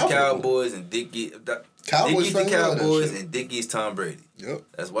 that's Dickies profitable. Cowboys and Dickies Cowboys the fans love that Cowboys shit. and Dickies Tom Brady. Yep.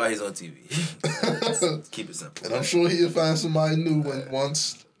 That's why he's on TV. Keep it simple. And I'm sure he'll find somebody new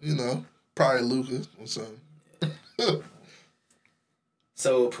once, probably Luka or something.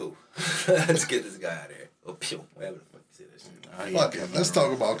 So poo. Let's get this guy out of here. Oh, pew. Whatever the fuck you say that shit. Fuck it. Let's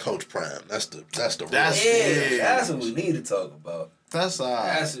talk about Coach Prime. That's the real That's- shit. Yeah, that's what we need to talk about. That's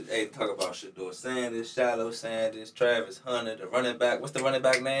Hey, talk about Shador Sanders, Shiloh Sanders, Travis Hunter, the running back. What's the running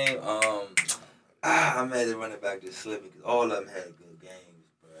back name? I'm mad the running back just slipping because all of them had good games,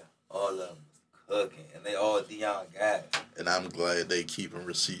 bro. All of them was cooking, and they all Deion guys. And I'm glad they keeping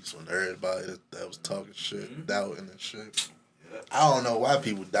receipts on everybody that was talking shit, doubting and shit. Yeah. I don't know why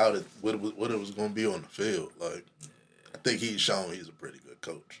people doubted what it was going to be on the field. Like, I think he's shown he's a pretty good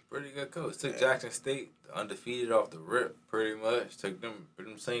coach. Pretty good coach. Took Jackson State undefeated off the rip, pretty much. Took them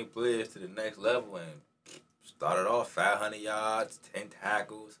same players to the next level and started off 500 yards, 10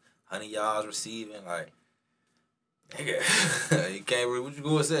 tackles, 100 yards receiving. Like, nigga, you can't really, what you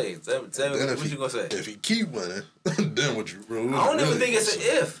gonna say? Tell me what you gonna say. If he keep winning, then what you really I don't even think gonna it's an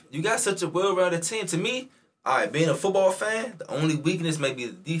say? if. You got such a well-rounded team. To me, all right, being a football fan, the only weakness may be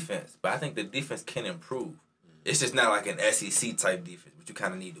the defense. But I think the defense can improve. It's just not like an SEC type defense, but you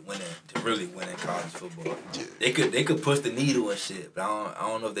kind of need to win it to really win in college football. Yeah. They could push the needle and shit, but I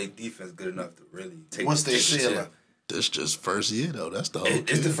don't know if their defense good enough to really take. What's their shit. ceiling? This just first year though. That's the whole.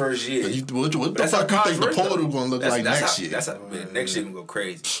 It's the first year. What the That's fuck how you college think the works, though. portal gonna look like next year? That's how next year gonna go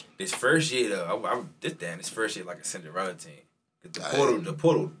crazy. This first year though, this first year like a Cinderella team. The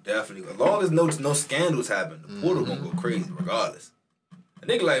portal definitely. As long as no scandals happen, the portal gonna go crazy regardless. A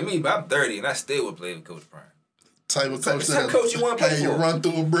nigga like me, but I'm 30 and I still would play with Coach Prime. Type of coach Type coach you wanna play you for. run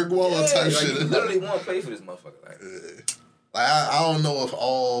through a brick wall type like, shit. you literally want to play for this motherfucker. Like, Like I don't know if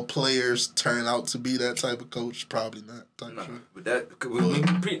all players turn out to be that type of coach. Probably not. Type nah, shit. but that I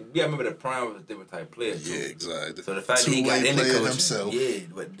remember the Prime was a different type of player. Too. Yeah, exactly. So the fact that he got Two-way into player coaching, himself. yeah,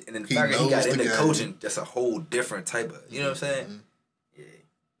 but and then the He fact that he got knows the into game. coaching, that's a whole different type of. You know what I'm saying? Mhm.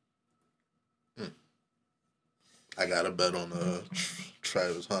 Yeah. I got a bet on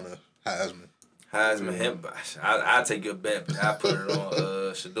Travis Hunter Heisman. Heisman, him. I take your bet, but I put it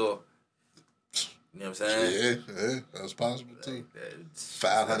on Shador. You know what I'm saying? Yeah, that's possible too. That's-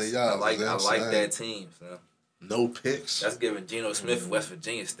 500 yards. I like insane. that team. So No picks. that's giving Geno Smith West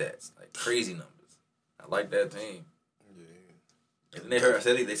Virginia stats, like crazy numbers. I like that team. And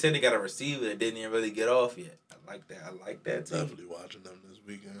they said they got a receiver that didn't even really get off yet. I like that team. Definitely watching them this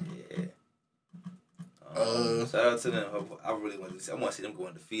weekend. Yeah. Shout out to them. I really want to see. I want to see them go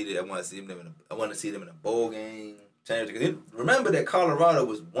undefeated. I want to see them in a bowl game. Remember that Colorado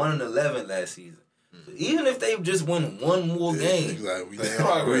was 1-11 last season. So even if they just win one more game, Exactly. that's They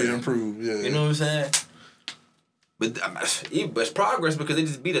progress. improve. Yeah. You know what I'm saying? But it's progress because they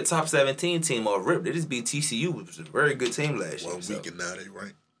just beat a top 17 team off rip. They just beat TCU, which was a very good team last year. 1 week and now they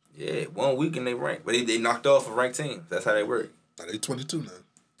rank. Yeah, 1 week and they ranked. But they knocked off a ranked team. That's how they work. Are they 22 now?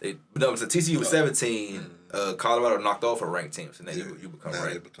 So TCU was 17, Colorado knocked off a ranked team, so now you become now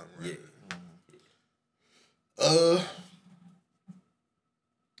ranked. They become ranked. Yeah.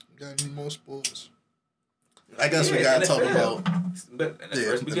 Got any more sports? I guess we gotta talk about. But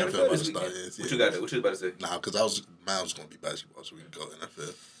first we got NFL this about to weekend. start. What you got? What you about to say? Nah, because mine was gonna be basketball, so we can go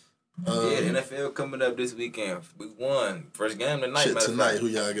NFL. Yeah, NFL coming up this weekend. Week 1, first game tonight. Shit, tonight, who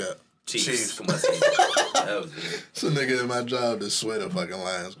y'all got? Chiefs. Come on, Chiefs. That was it. It's a nigga in my job that swear the fucking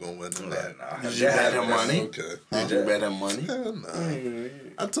Lions gonna win tonight. Did you bet him money? Okay. Did you bet him money? Hell nah.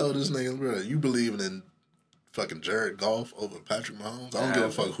 I told this nigga, bro, you believing in fucking Jared Goff over Patrick Mahomes? I don't give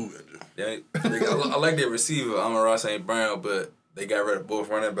a fuck who injured. I like their receiver, Amon-Ra St. Brown, but they got rid of both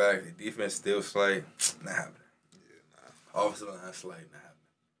running back. The defense still slight. Not happening. Yeah, nah. Offensive line slight. Not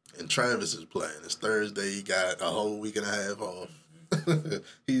happening. And Travis is playing. It's Thursday. He got a whole week and a half off.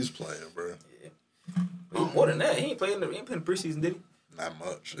 He's playing, bro. Yeah. More than that, he ain't playing the preseason, did he? Not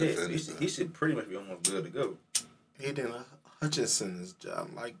much. Yeah, he should pretty much be almost good to go. He didn't Hutchinson's job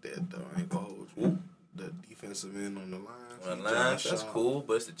like that though. I ain't gonna hold you. The defensive end on the line. On the line, that's cool,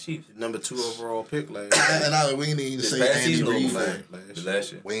 but it's the Chiefs. Number 2 overall pick last and we ain't even say Andy Reid name.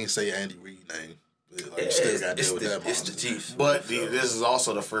 Last year. We ain't say Andy Reid name. Like, still got to deal with that. It's the Chiefs. But this is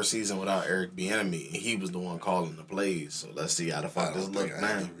also the first season without Eric Bieniemy, and he was the one calling the plays. So let's see how the fuck this look now.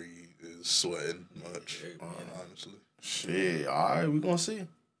 Andy Reid is sweating much, honestly. Shit, all right, we gonna see.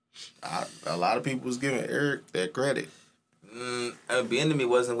 A lot of people was giving Eric that credit. Bieniemy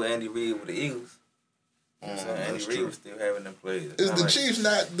wasn't with Andy Reid with the Eagles. So Andy Reid was still having them plays. Is the Chiefs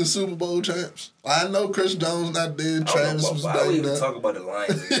not the Super Bowl champs? I know Chris Jones not there. Travis was banged up. Why we even up. talk about the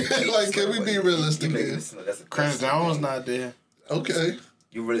Lions? Like, can we be realistic here? Chris Jones not there. Okay.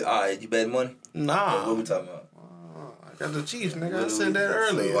 You really? All right, you bet money? Nah. What we talking about? I got the Chiefs, nigga. I said that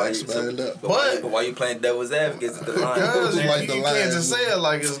earlier. But why you playing devil's advocates at the Lions? Because like you can't just say it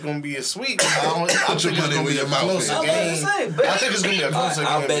like it's gonna be a sweep. I think it's gonna be a closer game. I think it's gonna be a closer game.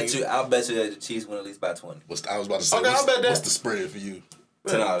 I'll bet you that the Chiefs win at least by 20. I was about to say, what's the spread for you?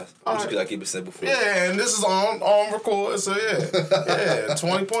 $10. Which I keep it simple for you. Yeah, and this is on record, so yeah,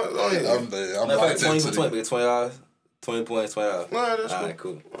 20 points. Oh yeah, I'm there. I'm locked into $20. $20 points, $20. No, that's all right,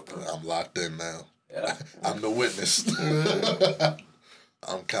 cool. I'm locked in now. Yeah. I'm the witness.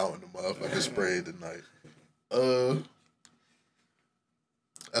 I'm counting the motherfucking spread tonight.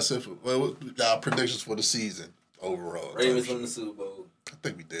 That's it. Well, our predictions for the season overall. Ravens winning the Super Bowl. I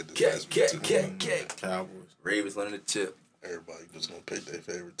think we did this last week too. Cowboys. Ravens winning the chip. Everybody just gonna pick their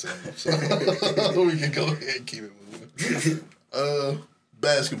favorite team, so we can go ahead and keep it moving.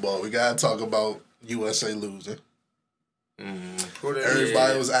 Basketball. We gotta talk about USA losing.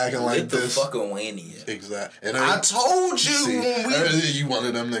 Everybody was acting like this. The fucking Wayne. Exactly. And I told you you one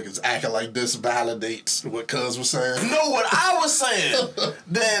of them niggas acting like this validates what Cuz was saying. No, what I was saying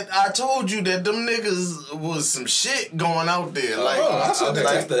that I told you that them niggas was some shit going out there. Like that's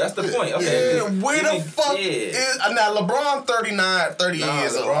the point. Okay. Yeah, where the fuck is now LeBron 38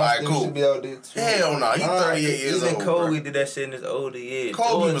 years old. All right, cool. Be out there too. Hell no, he's 38 years old. Even Kobe did that shit in his older years.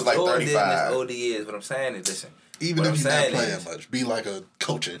 Kobe was like 35. Did in his older years. What I'm saying is, listen. Even if he's not playing much, be like a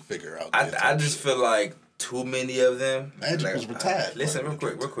coaching figure out there. I just feel like too many of them. Magic was retired. Listen, real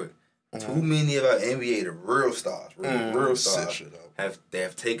quick. Too many of our NBA, the real stars, real stars,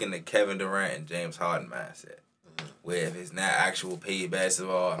 have taken the Kevin Durant and James Harden mindset. Where if it's not actual paid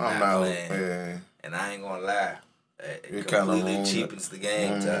basketball, I'm not playing. Yeah. And I ain't gonna lie. It completely cheapens the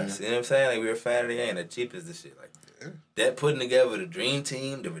game to us. You know what I'm saying? Like, we're a fan of the game. That cheapens the shit. Like, that putting together the dream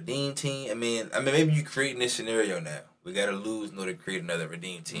team, the redeem team. I mean, maybe you creating this scenario now. We gotta lose in order to create another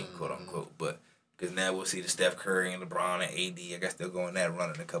redeem team, quote unquote. But because now we'll see the Steph Curry and LeBron and AD. I guess they'll go on that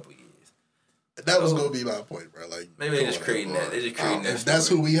run in a couple years. That was gonna be my point, bro. Like, maybe they're just creating that. They're just creating that. If that's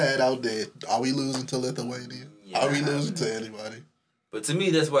who we had out there, are we losing to Lithuania? Are we losing to anybody? But to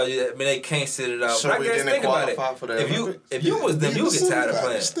me, that's why they can't sit it out. So but I we guess didn't think about it. qualify for that. If you was them, you would get tired of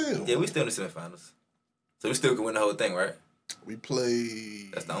playing. Still. Yeah, we still in the semifinals. So we still can win the whole thing, right? We play.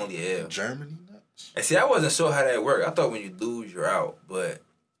 That's the only L. Germany next. And see, I wasn't sure how that worked. I thought when you lose, you're out, but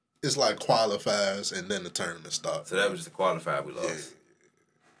it's like qualifiers and then the tournament starts. So that was just a qualifier we lost.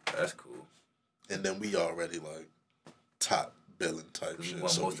 Yeah. That's cool. And then we already like top billing type shit. We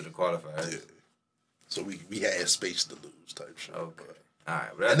won most of the qualifiers. Yeah. So we had space to lose type shit. Okay. All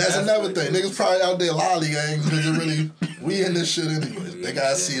right. Well, and that's another thing. Niggas probably out there lollygagging because really we in this shit anyway. They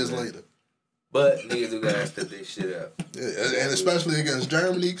gotta see us later. But niggas do gotta step their shit up. Yeah, and especially against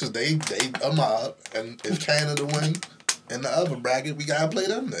Germany because they a mob. And if Canada win in the other bracket, we gotta play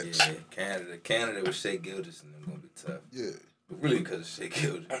them next. Yeah, Canada with Shea Gilgeous and them gonna be tough. Yeah. But really because of Shea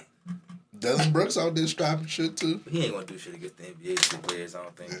Gilgeous. Dylan Brooks out there strapping shit too. But he ain't gonna do shit against the NBA players, I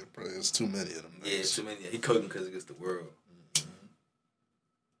don't think. Yeah, probably it's too many of them. Yeah, it's too many. He cooking because against the world.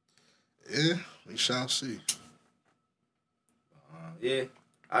 Yeah, we shall see. Yeah,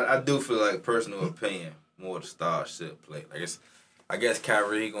 I do feel like personal opinion more the stars should play. Like I guess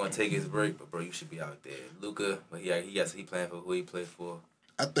Kyrie gonna take his break, but bro, you should be out there. Luka, but he playing for who he played for.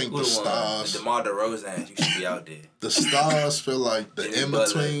 I think the stars, DeMar DeRozan, you should be out there. The stars feel like the Jimmy in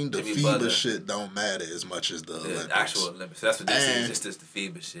Butler, between, the Jimmy FIBA Butler. shit don't matter as much as the Olympics. Actual Olympics. That's what they say. It's just the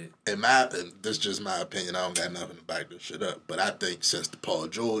FIBA shit. And this is just my opinion. I don't got nothing to back this shit up. But I think since the Paul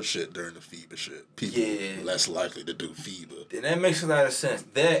George shit during the FIBA shit, people are less likely to do FIBA. And that makes a lot of sense.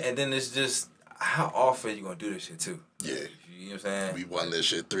 That and then it's just how often you gonna do this shit too. Yeah. You know what I'm saying? We won this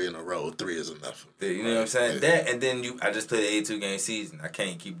shit 3 in a row. 3 is enough. You know what I'm saying? Yeah. That and then I just played an 82 game season. I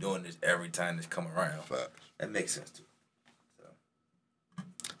can't keep doing this every time this come around. Fact. That makes sense too.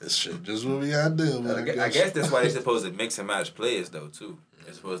 This shit just what we gotta do. I guess that's why they're supposed to mix and match players though too.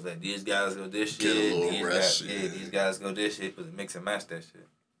 They're supposed to let these guys go this Get shit. a little rest. These guys go this shit. Supposed to mix and match that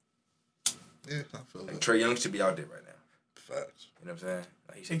shit. Yeah, I feel like that. Trae Young should be out there right now. Facts. You know what I'm saying?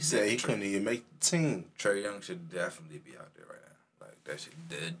 Like He said he couldn't even make the team. Trae Young should definitely be out there right now. Like that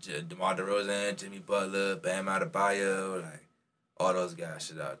shit. DeMar DeRozan, Jimmy Butler, Bam Adebayo, like all those guys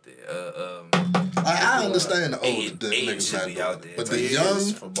should out there. I understand the old Aiden niggas should not be doing out it. there. But the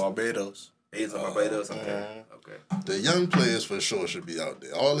young from Barbados. Aiden's on Barbados. Okay. The young players for sure should be out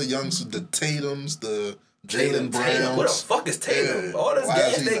there. All the youngsters, the Tatums, the Jalen Browns. What the fuck is Tatum? Yeah. All this Why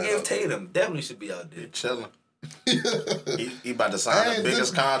gas is he they not gave out Tatum definitely should be out there. Chilling. he about to sign the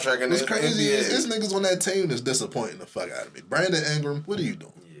biggest contract in the What's crazy NBA. is niggas on that team that's disappointing the fuck out of me. Brandon Ingram, what are you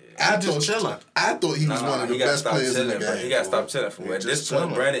doing? I just chilling. I thought he was one of the best players in the game. He got to stop chilling for at this point.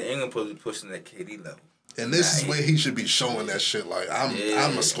 chilling. Brandon Ingram supposed to be pushing that KD level. And this is where he should be showing that shit. Like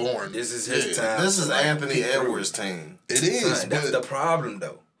I'm a scoring. This is his time. This is Anthony Edwards' team. It is. Son, that's the problem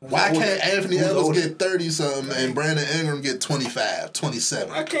though. Why can't Anthony Edwards get 30-something and Brandon Ingram get 25,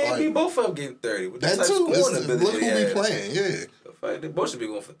 27? I can't be both of them getting 30. With That type too. of scoring ability Look who they we have. playing, yeah. The fact they both should be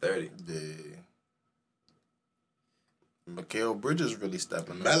going for 30. Yeah. Mikal Bridges really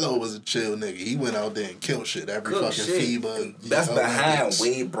stepping up. Melo was a chill nigga. He went out there and killed shit every Cook fucking shit. FIBA. That's behind Olympics.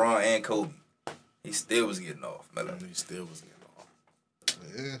 Wade, Braun, and Kobe. He still was getting off, Melo. He still was getting off.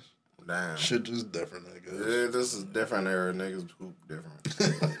 Yeah. Damn. Shit just different, I guess. Yeah, this is different era. Niggas hoop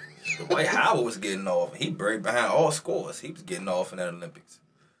different. Dwight Howard was getting off. He buried behind all scores. He was getting off in the Olympics.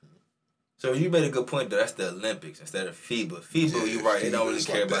 So you made a good point, though. That's the Olympics instead of FIBA. FIBA, Yeah, you're right. They don't FIBA really is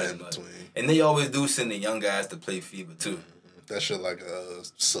care like about that it in much. between. And they always do send the young guys to play FIBA, too. That shit like a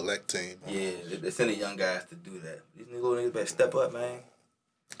select team. Yeah, they send the young guys to do that. These niggas better step up, man.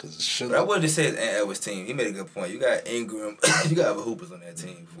 Cause it should. But I wouldn't just say it's Ant Edwards' team. He made a good point. You got Ingram. You got other hoopers on that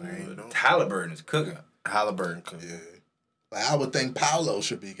team. Halliburton is cooking. Halliburton. Yeah. Like I would think Paolo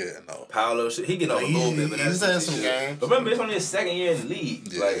should be getting off. Paolo, he getting off a little bit, but he's that's had some games. But remember, it's only his second year in the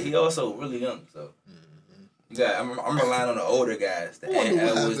league. Yeah. Like he also really young, so you got. I'm relying on the older guys, the Ant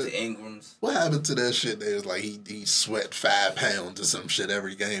Edwards, the Ingrams. What happened to that shit? They was like he sweat 5 pounds or some shit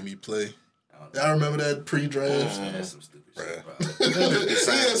every game he play. Y'all remember that pre-draft? That's some stupid shit.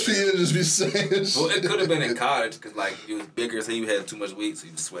 ESPN just be saying shit. Well, it could have been in college because like he was bigger, so he had too much weight, so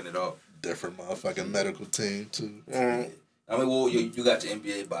he was sweating it off. Different motherfucking medical team too. I mean, well, you got your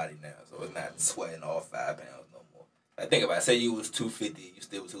NBA body now, so it's not sweating off 5 pounds no more. Like, think about it. Say you was 250, you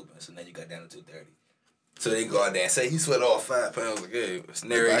still was hooping, so now you got down to 230. So they go out there and say, he sweat off 5 pounds. Like, hey, it's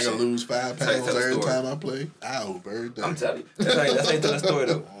narration. If I can lose 5 pounds every time I play, I hoop every day. I'm telling you. That's how you tell the story,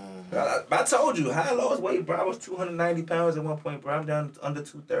 though. I told you, how I lost weight, bro. I was 290 pounds at one point, bro. I'm down under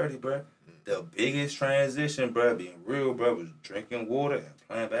 230, bro. The biggest transition, bro, being real, bro, was drinking water and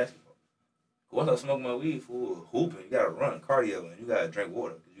playing basketball. Once I smoke my weed, fool, hooping, you gotta run cardio and you gotta drink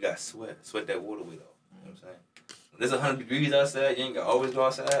water. You gotta sweat that water weight off. You know what I'm saying? When there's 100 degrees outside, you ain't gotta always go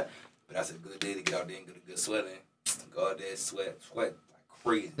outside, but that's a good day to get out there and get a good sweat in. Go out there, sweat like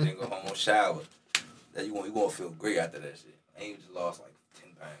crazy, then go home, shower. Then you gonna feel great after that shit. And you just lost like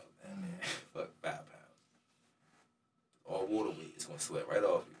 10 pounds, man. Fuck 5 pounds. All water weight is gonna sweat right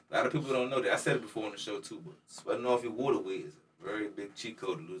off you. A lot of people don't know that. I said it before on the show too, but sweating off your water weight is a very big cheat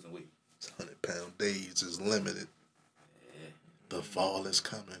code to losing weight. 100-pound days is limited. Yeah. The fall is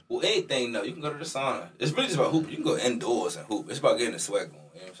coming. Well, anything, though. You can go to the sauna. It's really just about hooping. You can go indoors and hoop. It's about getting the sweat going.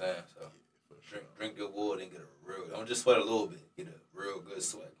 You know what I'm saying? So drink good water and get a real... Don't just sweat a little bit. Get a real good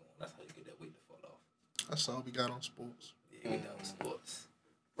sweat going. That's how you get that weight to fall off. That's all we got on sports. Yeah, we done with sports.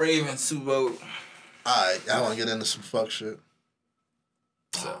 Ravens, Super Bowl. Alright, y'all want to get into some fuck shit?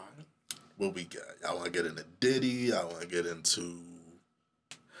 So, What we got? Y'all want to get into Diddy? Y'all want to get into...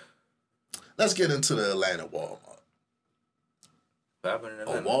 let's get into the Atlanta Walmart. A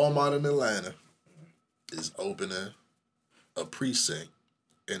Walmart in Atlanta is opening a precinct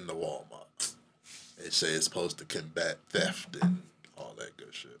in the Walmart. They say it's supposed to combat theft and all that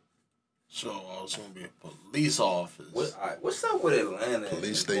good shit. So it's gonna be a police office. What's up with Atlanta?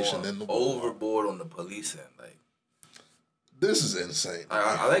 Police station in the overboard on the policing. Like, this is insane.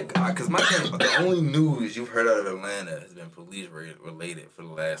 I like because the only news you've heard out of Atlanta has been police related for the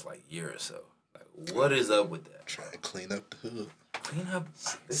last like year or so. Like, what is up with that? Trying to clean up the hood. Clean up.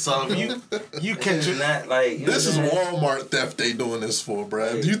 So you catch it. Not like this is Walmart theft. They doing this for,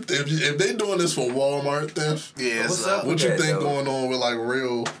 bruh. If they doing this for Walmart theft, yeah. What you think going on with like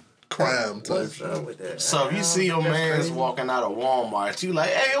real crime type shit? With that? So if you see your man's walking out of Walmart, you like,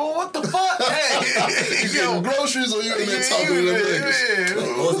 hey, what the fuck? Hey, you getting groceries or you in there talking to them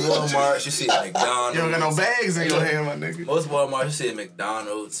niggas? Most Walmarts, you see McDonald's. You don't got no bags in your hand, my nigga. Most Walmarts, you see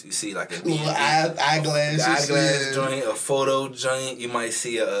McDonald's. You see like a eyeglass joint, a photo joint. You might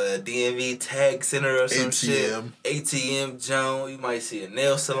see a DMV tag center or some shit. ATM joint. You might see a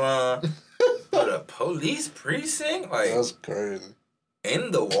nail salon. But a police precinct, like that's crazy.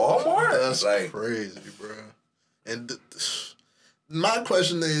 In the Walmart? That's like crazy, bro. And my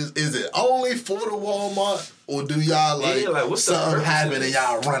question is it only for the Walmart? Or do y'all like something happen and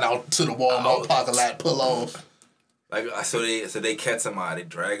y'all run out to the Walmart parking lot, pull off? Like, so they catch somebody,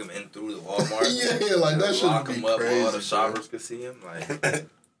 drag them in through the Walmart. Yeah, like that should lock be them up crazy. where all the shoppers could see him. Like,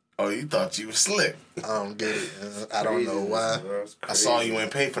 oh, you thought you was slick. I don't get it. I don't know why. I saw you ain't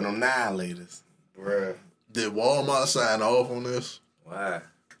pay for them annihilators. Bruh. Did Walmart sign off on this? Why?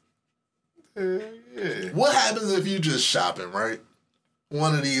 Yeah. What happens if you just shopping, right?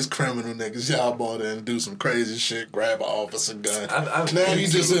 One of these criminal niggas, y'all bought in and do some crazy shit, grab an officer gun. Now you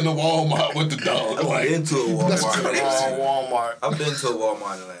just in the Walmart with the dog. I've been to a Walmart. That's crazy. Walmart. I've been to a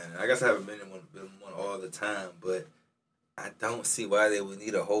Walmart in Atlanta. I guess I haven't been in one all the time, but I don't see why they would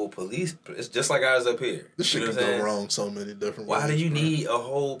need a whole police. It's just like ours up here. This shit could go wrong so many different ways. Why do you need a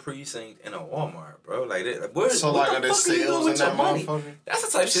whole precinct in a Walmart, bro? Like that. What the fuck are you doing with your money? That's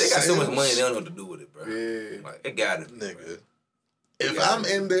the type of shit. They got so much money, they don't know what to do with it, bro. Yeah. Like, it got it. Nigga. If I'm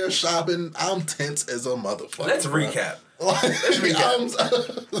in there shopping, I'm tense as a motherfucker. Let's recap.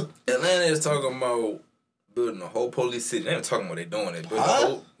 Atlanta is talking about building a whole police city. They ain't talking about they doing it.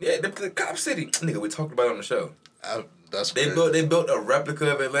 The cop city. Nigga, we talked about it on the show. That's crazy. They built a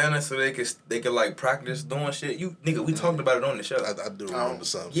replica of Atlanta so they could like practice doing shit. We talked about it on the show. I do remember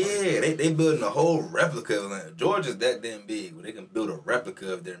something. Yeah, they building a whole replica of Atlanta. Georgia's that damn big where they can build a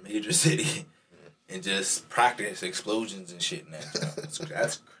replica of their major city and just practice explosions and shit now.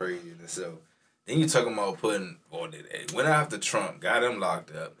 That's crazy. So then you talking about putting went after Trump, got him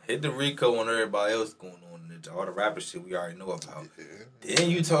locked up, hit the RICO on everybody else going on. All the rapper shit we already know about. Yeah. Then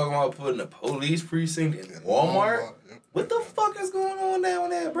you talking about putting a police precinct in Walmart? What the fuck is going on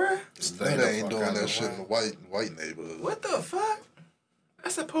down there, bruh? They ain't doing that shit in the white neighborhood. What the fuck?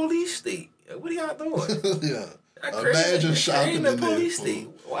 That's a police state. What are y'all doing? Yeah. Imagine shopping in there. Police state.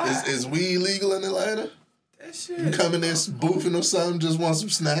 Why? Is weed legal in Atlanta? That shit. You come in there boofing or something, just want some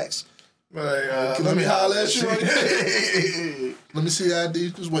snacks? Like, let me holler at you right here. Let me see your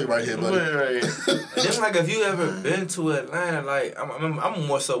ID. Just wait right here, buddy. Wait right here. Just like if you ever been to Atlanta, like I'm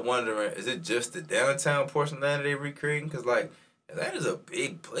more so wondering, is it just the downtown portion of Atlanta they recreating? Because like Atlanta's a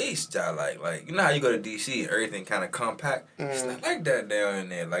big place, y'all. Like you know how you go to DC and everything kind of compact. It's not like that down in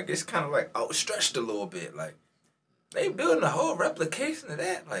there. Like it's kind of like outstretched a little bit. Like they building a whole replication of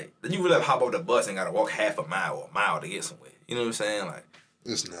that. Like then you really have to hop off the bus and gotta walk half a mile or a mile to get somewhere. You know what I'm saying? Like.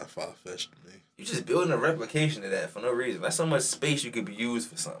 It's not far-fetched to me. You just building a replication of that for no reason. That's so much space you could be used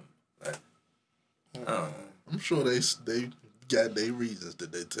for something. Like, I don't know. I'm sure they got their reasons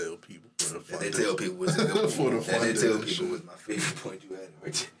that they tell people for the fun. They tell people what's the good for the fun. They tell people was my favorite point you had.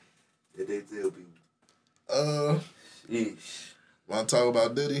 That they tell people. Sheesh. Want to talk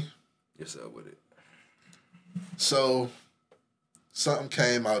about Diddy? Yes, up with it. So, something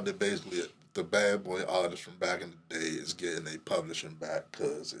came out that basically the bad boy artist from back in the day is getting their publishing back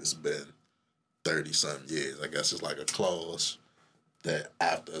because it's been 30-something years. I guess it's like a clause that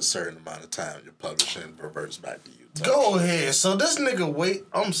after a certain amount of time, your publishing reverts back to you. Go ahead. So this nigga wait.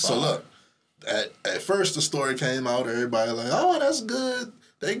 I'm sorry. So look, at first the story came out, everybody like, oh, that's good.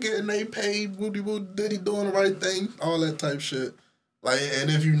 They getting they paid. Woody Woody Diddy doing the right thing. All that type shit. Like, and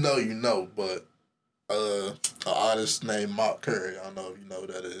if you know, you know. But an artist named Mark Curry, I don't know if you know who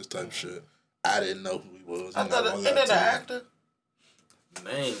that is, type shit. I didn't know who he was. I thought, isn't that an actor?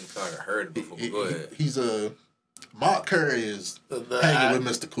 Name, I heard it before. Go ahead. He's a Mark Curry is hanging with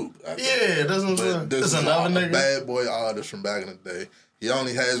Mr. Cooper. Yeah, that's what I'm saying. This is another a nigga. bad boy artist from back in the day. He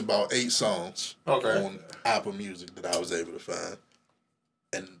only has about 8 songs on Apple Music that I was able to find.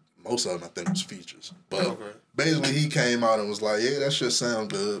 And most of them, I think, was features. But basically, he came out and was like, yeah, that shit sound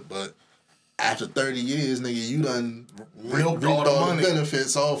good, but after 30 years, nigga, you done reaped all the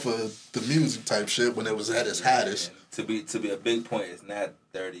benefits off of the music type shit when it was at its hottest. To be a big point, it's not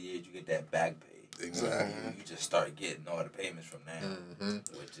 30 years you get that back pay. Exactly. You just start getting all the payments from that,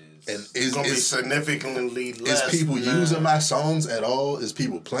 which is... And it's going to be significantly less. Is people using my songs at all? Is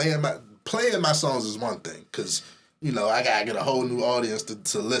people playing my songs is one thing, because... You know, I gotta get a whole new audience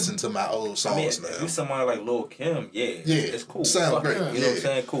to listen to my old songs now. If you somebody like Lil' Kim, it's cool. Sound great. You know what I'm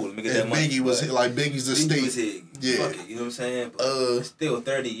saying? Cool. Let me get that money. Biggie was like Biggie's estate. Was hit. Fuck it, you know what I'm saying? But it's still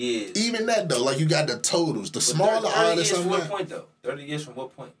 30 years. Even that though, like you got the totals, the smaller 30 artists. Years from what point though? 30 years from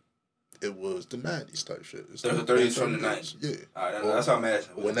what point? It was the 90s type shit. 30 years from the 90s. Yeah. All right, that's what I'm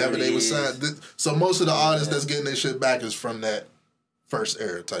asking. Whenever they were signed, so most of the artists that's getting their shit back is from that first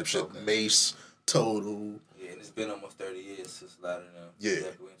era type shit. Okay. Mace, Total. It's been almost 30 years since a lot of them. Yeah.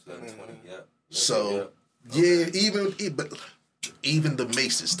 2020, So, even the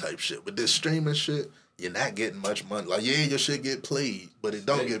Maces type shit. With this streaming shit, you're not getting much money. Like, your shit get played, but it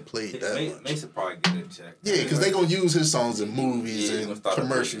don't get played that much. Mace probably get a check. Yeah, because they gonna use his songs in movies and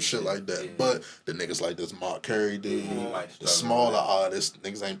commercial shit like that. Yeah. But the niggas like this Mark Curry dude, the smaller artists,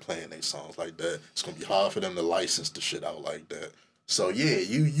 niggas ain't playing their songs like that. It's gonna be hard for them to license the shit out like that. So yeah,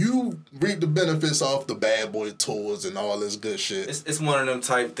 you reap the benefits off the bad boy tours and all this good shit. It's one of them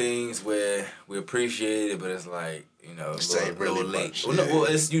type things where we appreciate it, but it's like, you know, it's a little late. Much, well,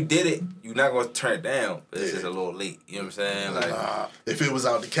 it's you did it. You're not gonna turn it down. But it's just a little late. You know what I'm saying? Like if it was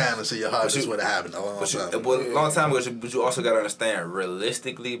out the can, so your heart just would have happened a long time. Well, a long time ago, but you also gotta understand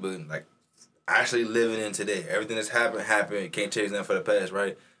realistically, but like actually living in today, everything that's happened. You can't change nothing for the past,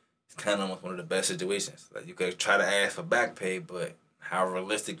 right? It's kind of almost one of the best situations. Like you could try to ask for back pay, but how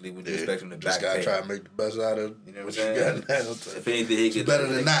realistically would you expect him to back pay? Just gotta try to make the best out of you know what I'm saying. If anything, he could better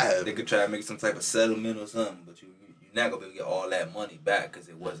than not. They could try to make some type of settlement or something, but you're not gonna be able to get all that money back because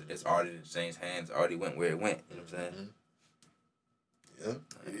it's already changed hands, already went where it went. You know what I'm saying?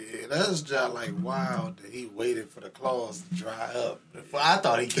 Yeah, that's just like wild that he waited for the claws to dry up. I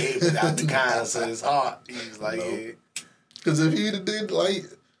thought he gave it out the kindness of his heart. He was like, yeah. Because if he'd have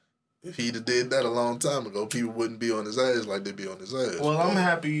did that a long time ago, people wouldn't be on his ass like they be on his ass. Well, I'm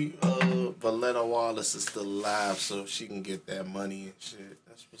happy Valetta Wallace is still alive so she can get that money and shit.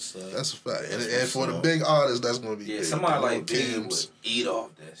 That's what's up. That's a fact. And for the big artists, that's going to be big. Somebody like Diddy would eat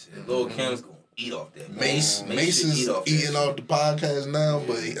off that shit. Lil' Kim's going to eat off that. Mace is eating off the podcast now,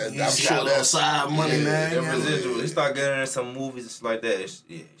 but I'm sure that's side money, man. That residual. He start getting in some movies and like that.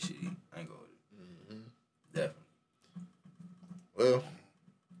 Shit, I ain't going to definitely. Well,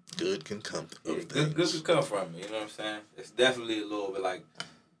 good can come from good can come from it. You know what I'm saying? It's definitely a little bit like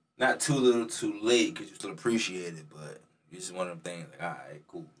not too little, too late because you still appreciate it, but it's just one of them things. Like, all right,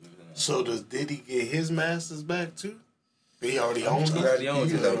 cool. You know, so does Diddy get his masters back too? He already owns it. He already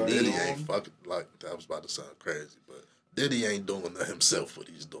owns it. Diddy ain't fucking like that was about to sound crazy, but Diddy ain't doing to himself what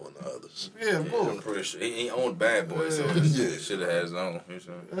he's doing to others. Yeah, boy. I'm pretty sure he owned Bad Boy, so he should have had his own. You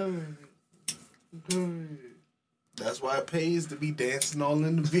know? That's why it pays to be dancing all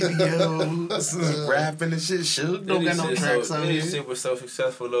in the videos, rapping and shit. Suge don't got no tracks on here. Diddy was so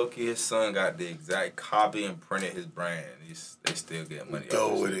successful, low-key. His son got the exact copy and printed his brand. They still get money.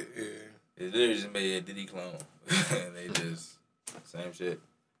 Go with it, yeah. They literally just made a Diddy clone. They just, same shit.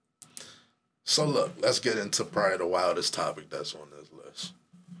 So look, let's get into probably the wildest topic that's on this list.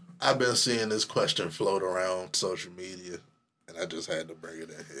 I've been seeing this question float around social media, and I just had to bring it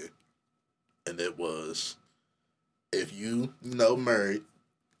in here. And it was, if you married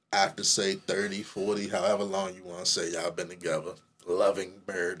after, say, 30, 40, however long you want to say y'all been together, loving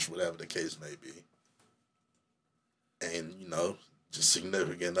marriage, whatever the case may be, and, your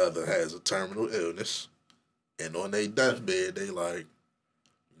significant other has a terminal illness, and on their deathbed, they like,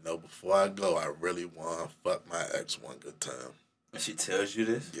 before I go, I really want to fuck my ex one good time. And she tells you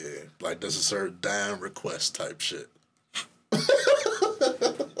this? Yeah. Like, this is her dying request type shit.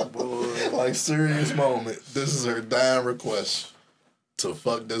 Boy. Like, serious moment. This is her dying request to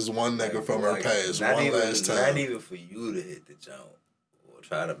fuck this one nigga from her past one last time. Not even for you to hit the jump or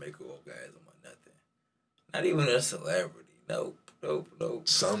try to make her orgasm or nothing. Not even a celebrity. Nope.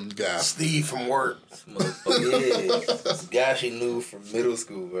 Some guy. Steve from work. Some motherfucker. Yeah. This guy she knew from middle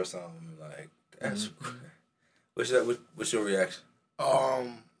school or something. Like, that's... What's your reaction?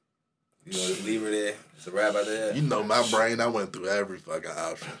 You know, just leave her there. It's a wrap out there. You know my brain, I went through every fucking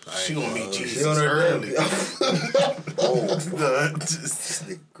option. She gonna meet She Jesus on her early.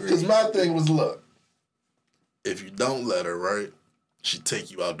 Because my thing was, look, if you don't let her, right, she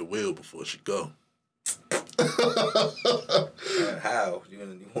take you out the wheel before she go. How?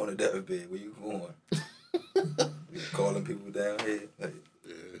 You want a deathbed? Where you going? You calling people down here? Like,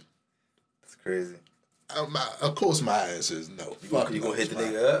 Yeah. that's crazy. Of course my answer is no. You gonna hit the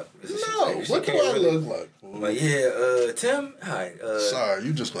nigga up? No. What do I look like? Like, yeah, Tim, hi. Sorry,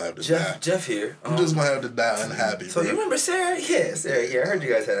 you just gonna have to die. Jeff here. You just gonna have to die unhappy, So bro. you remember Sarah? Yeah, Sarah. Yeah, I heard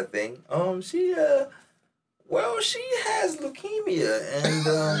you guys had a thing. She has leukemia,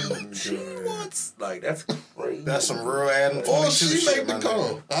 and she wants, like, that's crazy. That's some real Adam. Or she make the man.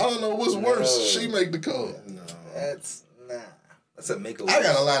 call. I don't know what's worse. She make the call. No. That's a make-a-wish. I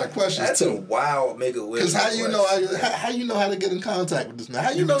got a lot of questions That's too. a wild make-a-wish. Because how you know how to get in contact with this man? How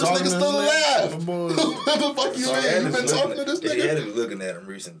you know this nigga still alive? What the fuck you mean? You been talking to this You had to nigga? be looking at him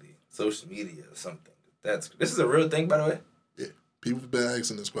recently, social media or something. This is a real thing, by the way. Yeah, people been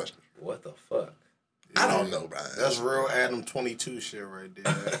asking this question. What the fuck? I don't know, Brian. That's real Adam 22 shit right there.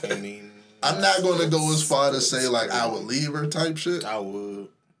 I can't even. I'm not gonna go as far to say like I would leave her type shit I would.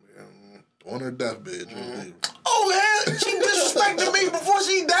 on her deathbed. You would leave her. Oh man, she disrespected me before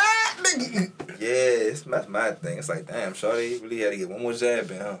she died, nigga. Yeah, that's my thing. It's like, damn, shawty really had to get one more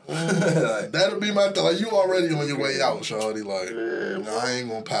jab in, huh? Like, That'll be my thing. Like you already on your way out, shawty. Like, no, I ain't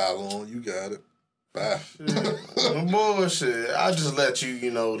gonna pile on. You got it. Bye. Bullshit. I just let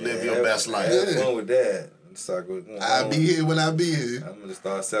you, live your best life. Have fun with that. Start going I be here when I be here. I'm gonna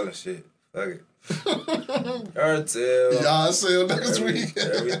start selling shit. Fuck it. Cartel. Y'all sell next week.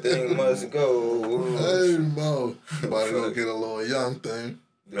 Everything must go. Hey, Mo. About to go get a little young thing.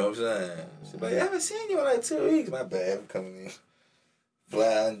 You know what I'm saying? She's like, I haven't seen you in like 2 weeks. My bad. I'm coming in.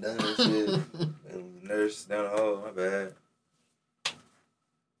 Flying down and shit. Little nurse down the hall. My bad.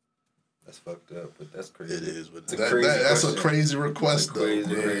 That's fucked up, but that's crazy. It is. But It's a crazy that's a question. crazy request, though.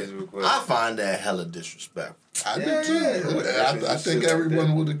 Crazy request. I find that hella disrespectful. I do Yeah, too. I think shit like everyone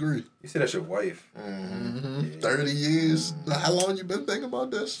that. would agree. You said that's your wife. Mm-hmm. Yeah. 30 years. How long you been thinking about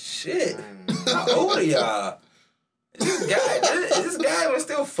this? Shit. How old are y'all? Is this guy even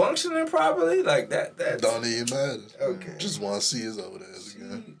still functioning properly? Like that? That's Don't even matter. okay. Just want to see his old ass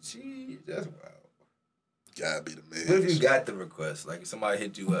again. That's wild. Gotta be the man. What if you got the request? Like if somebody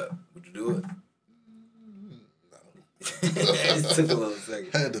hit you up, would you do it? No. It took a little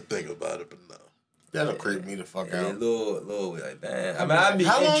second. Had to think about it, but no. That'll creep me the fuck Yeah, out. little, like damn. I mean, I'd be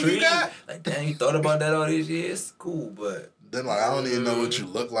How long you intrigued. got? Like damn, you thought about that all these years? Cool, but Then like I don't even know what you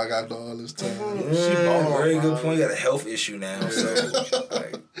look like after all this time. she bald, very good bro. point. You got a health issue now, so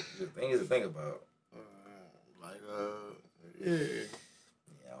like the thing is to think about. Yeah. Yeah,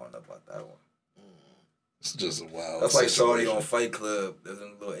 I don't know about that one. It's just a wild. That's like Shawty situation. on Fight Club. There's a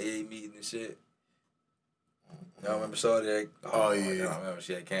little AA meeting and shit. Y'all remember Shawty? Oh, yeah. I remember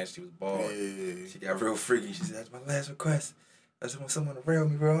she had cancer. She was bald. Yeah. She got real freaky. She said, "That's my last request. I just want someone to rail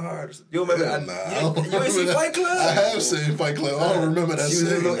me real hard." You remember? Hell nah, I don't you ain't seen remember Fight Club? I have seen Fight Club. I don't remember that She was in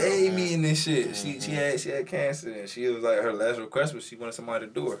a scene. little though. AA meeting and shit. She had cancer and she was like her last request was she wanted somebody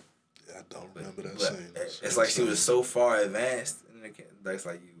to do her. Yeah, I don't remember that But scene. it's like she was so far advanced and that's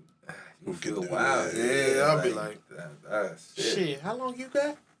like you Who can feel do wild. that? Yeah, I'll be like, shit. shit, how long you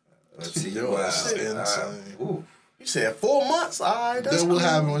got? Let's see, Yo, wow. that's insane. Ooh. You said 4 months? All right, that's Then cool. what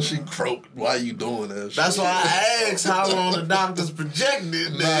happened when she croaked? Why you doing that? That's shit? why I asked how long the doctors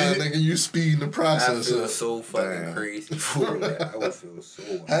projected. Nah, nigga, you speeding the I process feel up. so fucking Damn. crazy for that. I would feel so.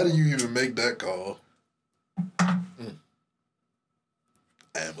 How do you even make that call?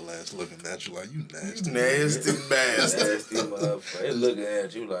 Ambulance looking at you like you nasty. You nasty bastard. nasty motherfucker? They looking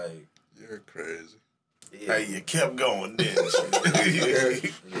at you like, You're crazy. yeah. Hey, you kept going, didn't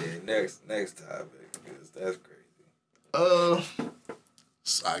you? Yeah, next topic, because that's crazy.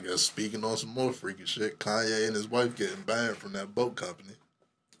 So I guess speaking on some more freaky shit, Kanye and his wife getting banned from that boat company.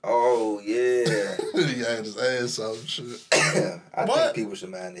 Oh yeah. He had his ass out and shit. I What? think people should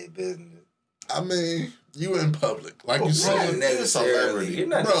mind their business. I mean, you in public, like you Bro, said, Not necessarily. You're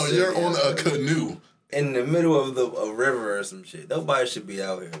not bro. You're on a necessarily canoe, in the middle of a river or some shit. Nobody should be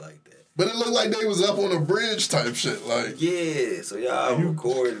out here like that. but it looked like they was up on a bridge type shit. Like Yeah, so y'all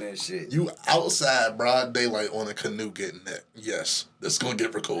recording and shit. you outside broad daylight on a canoe getting that. Yes, that's gonna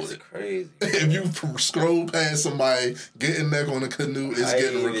get That's recorded. crazy. If you scroll past somebody getting neck on a canoe, it's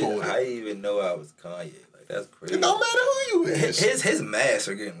getting recorded. I even know I was Kanye. Like That's crazy. It don't matter who you is. His masks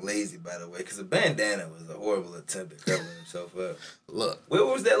are getting lazy, by the way, because the bandana was a horrible attempt at covering himself up. Look. Where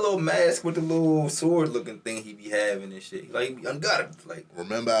was that little mask with the little sword-looking thing he be having and shit? Like, he ungot it. Like,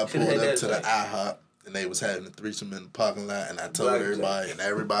 remember I pulled up to the like, IHOP and they was having a threesome in the parking lot and I told everybody and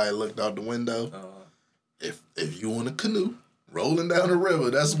everybody looked out the window. If you in a canoe rolling down the river,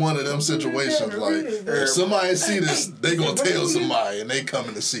 that's one of them situations. Like, if somebody see this, they gonna tell somebody and they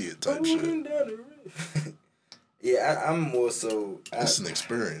coming to see it type shit. Yeah, I'm more so. It's an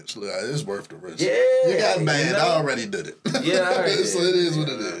experience. Look, it's worth the risk. Yeah, you got banned. I already did it. Yeah, I already so it is what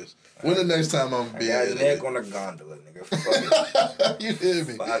it is. When the next time I'm being got neck on a gondola, nigga. Fuck it. You hear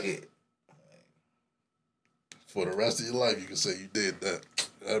me? Fuck it. For the rest of your life, you can say you did that.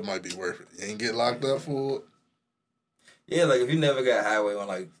 That might be worth it. You ain't get locked up for it. Yeah, like if you never got highway on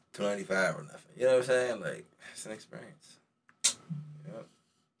like 295 or nothing, you know what I'm saying? Like it's an experience. Yep.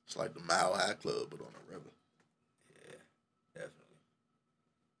 It's like the Mile High Club, but on a river. Yeah,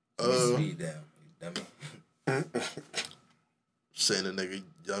 definitely. Speed down, you dummy. Saying a nigga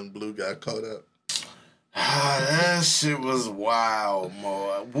Young Bleu got caught up. That shit was wild,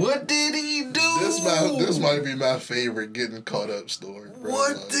 Mo. What did he do? This might be my favorite getting caught up story, bro.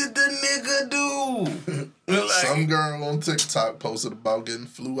 What did the nigga do? Some girl on TikTok posted about getting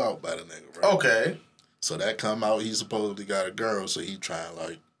flew out by the nigga, right? Okay. So that come out, he supposedly got a girl, so he trying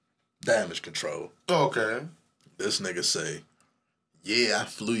like damage control. Okay. This nigga say, yeah, I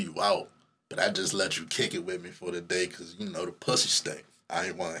flew you out, but I just let you kick it with me for the day because, you know, the pussy stink. I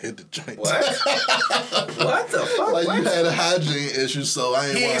ain't want to hit the joint. What? What the fuck? Like, you had a hygiene issue, so I ain't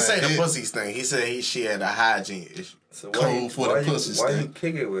want to He didn't say hit. the pussy stink. He said she had a hygiene issue. So Cold for the pussy Why stink. you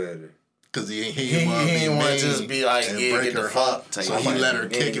kick it with her? Because he He ain't want to just be like, and yeah, break get the her fuck. heart. So he let her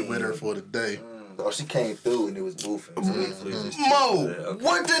kick it with her for the day. Oh, she came through and it was Blueface. Mo,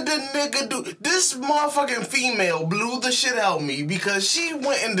 what did the nigga do? This motherfucking female blew the shit out of me because she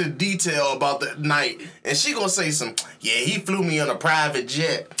went into detail about the night and she gonna say yeah, he flew me on a private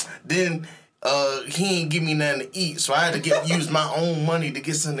jet. Then he ain't give me nothing to eat, so I had to use my own money to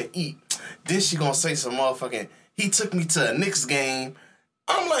get something to eat. Then she gonna say some motherfucking, he took me to a Knicks game.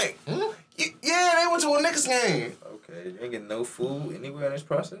 I'm like, yeah, they went to a Knicks game. Okay, you ain't getting no food anywhere in this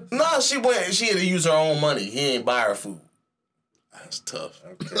process? No, she had to use her own money. He ain't buy her food. That's tough.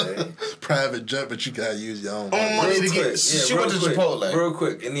 Okay. Private jet, but you gotta use your own Own money to get. She went to Chipotle. Real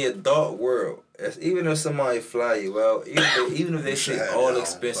quick, in the adult world, even if somebody fly you out, even if they say all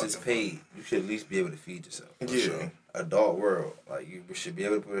expenses paid, you should at least be able to feed yourself. Yeah. Sure. Adult world, like you should be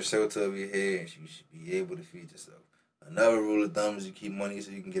able to put a shelter over your head, and you should be able to feed yourself. Another rule of thumb is you keep money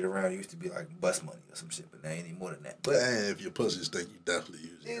so you can get around. It used to be like bus money or some shit, but now ain't any more than that. But and if your pussy stink, you definitely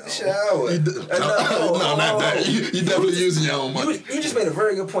use in your the own. shower. No, not that. You definitely using your own money. You just made a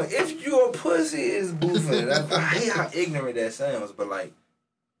very good point. If your pussy is boofing, I hate how ignorant that sounds, but like,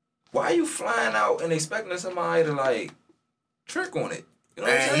 why are you flying out and expecting somebody to like trick on it? You know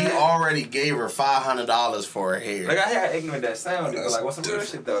what I'm saying? He already gave her $500 for her hair. Like, I hate how ignorant that sounded, but like, what's some real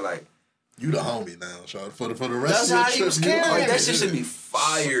shit though? Like, you the homie now, Sean. For the rest That's of your how you trip, was you carrying like the that homie. shit should be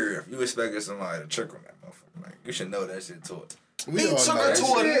fire if you expected somebody to trick on that motherfucker. Like, you should know that shit too. We He all took know her that to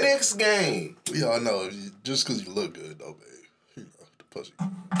shit. a Knicks game. We all know just because you look good, though, babe. You know, the pussy.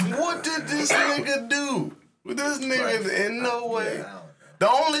 What did this nigga do? This nigga, in no way. Yeah, The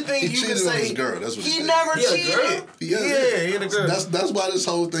only thing He you can cheated on say, his girl. That's what he did. never He had a cheated. girl? Yeah, he had a girl. That's why this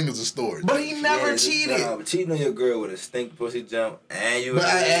whole thing is a story. But he never cheated. But cheating on your girl with a stink pussy jump and you. But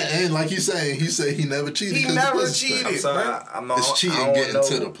and like he's saying, he said he never cheated. He 'cause never the pussy cheated. stank. I'm sorry, bro. It's cheating I don't getting know.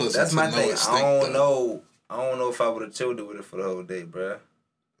 to the pussy. That's my to know thing. it stink, I don't though. know if I would have chilled with it for the whole day, bruh.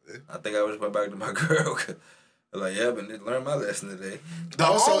 Yeah. I think I would just went back to my girl. Like, yeah, but learned my lesson today.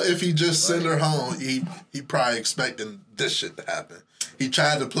 Also, if he just sent her home, he probably expecting this shit to happen. He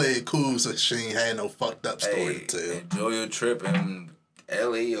tried to play it cool so she ain't had no fucked up story to tell. Enjoy your trip in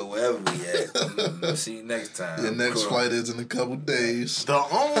LA or wherever we at. See you next time. Your next Cool. flight is in a couple days. The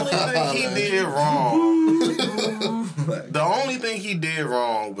only thing he did wrong. The only thing he did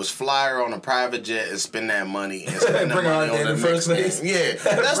wrong was fly her on a private jet and spend that money and spend that Bring her out money there on in the the next first thing. Yeah,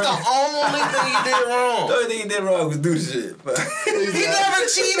 that's the only thing he did The wrong. only thing he did wrong was do the shit. But He never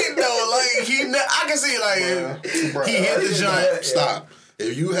cheated though. Like I can see like Bruh. he hit the joint. Stop.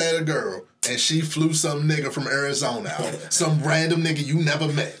 If you had a girl and she flew some nigga from Arizona out, some random nigga you never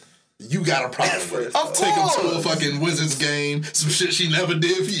met, you got a problem with it. Of Take him to a course. fucking Wizards game, some shit she never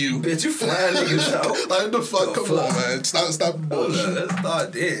did for you. bitch, you flying niggas out. Like the fuck, The come on, fuck? man. Stop the bullshit. Let's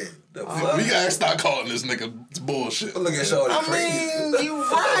start there. The fuck? We gotta stop calling this nigga bullshit. Look at Shorty I crazy. mean, you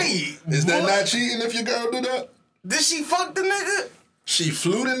right. Is that What? not cheating if your girl do that? Did she fuck the nigga? She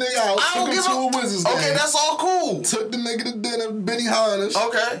flew the nigga out, took him to a Wizards game. Okay, that's all cool. Took the nigga to dinner, Benny Hannes.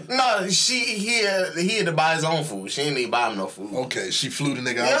 Okay. No, he had to buy his own food. She didn't need to buy him no food. Okay, she flew the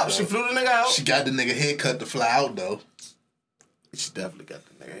nigga out. Yep, she flew the nigga out. She got the nigga haircut to fly out, though. She definitely got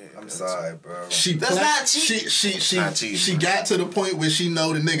the nigga haircut. I'm sorry, bro. That's not cheating. She got to the point where she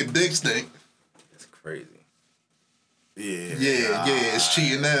know the nigga dick stink. That's crazy. Yeah, it's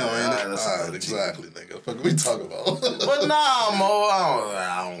cheating now, ain't it? Alright, exactly, nigga. What the fuck we talking about? But nah, Mo,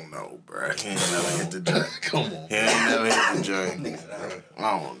 I don't know, bro. He ain't never hit the joint. Come on. He ain't never hit the joint.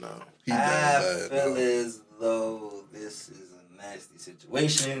 I don't know. I feel as though this is a nasty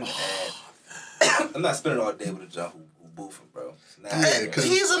situation. And I'm not spending all day with a John who boofing, bro. Yeah,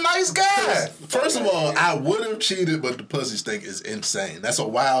 he's a nice guy. First of all, I would have cheated, but the pussy stink is insane. That's a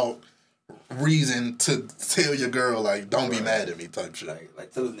wild reason to tell your girl, like, don't be mad at me type shit.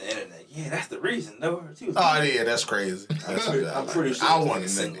 Like telling the internet, yeah, that's the reason. No, she was Yeah, that's crazy. I'm pretty sure. I want to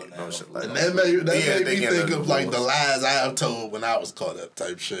single know now. shit like And that. that made me they think get of like the lies I have told when I was caught up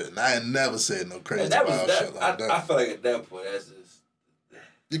type shit. And I ain't never said no crazy wild shit like that. I feel like at that point, that's just.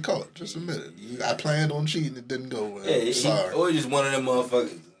 You caught, just admit it. I planned on cheating, it didn't go well. Yeah, sorry. Or just one of them motherfuckers.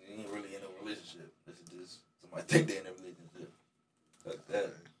 He ain't really in a relationship. This is just somebody think they in a relationship. Fuck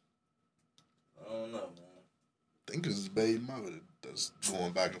that. I don't know, man. I think it's his baby mother that's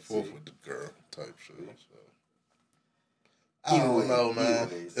going back and forth with the girl type shit. So. I don't know, man.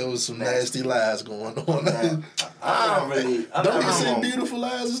 It was some nasty lies going on. I don't really. Don't you say beautiful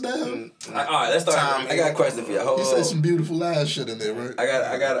lies is down? All right, let's start. I got a question for y'all. You said some beautiful lies shit in there, right? I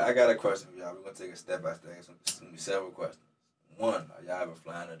got a question for y'all. We're gonna take it step by step. Some several questions. One, are y'all ever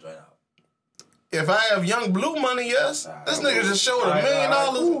flying a joint out? If I have Young Bleu money, yes. This nigga just showed $1 million.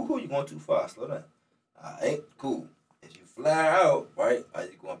 Cool, you going too far. Slow down. Alright, cool. If you fly her out, right, are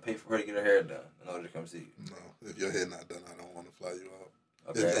you gonna pay for her to get her hair done in order to come see you? No, if your hair not done, I don't want to fly you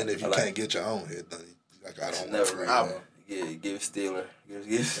out. Okay. And if you can't get your own hair done, like I don't want to fly you out. Yeah, give it Steeler.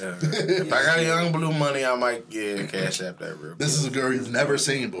 If I got Young Bleu money, I might cash app that real. This is a girl you've never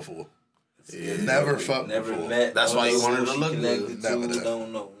seen before. Never fucked never before. met. That's why you wanted to look good. Never that.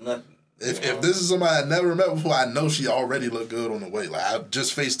 Don't know nothing. If this is somebody I never met before, I know she already looked good on the way. Like, I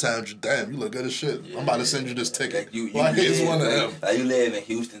just FaceTimed you. Damn, you look good as shit. I'm about to send you this ticket. Like it's one of them. Like you live in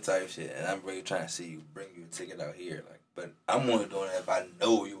Houston type shit, and I'm really trying to see you bring you a ticket out here. Like, but I'm only doing that if I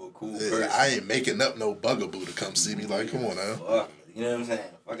know you a cool person. I ain't making up no bugaboo to come see me. Like, come on now. Fuck, you know what I'm saying?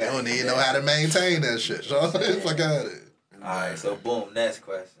 You don't even know how to maintain that shit. Fuck out of it. Alright, so boom, next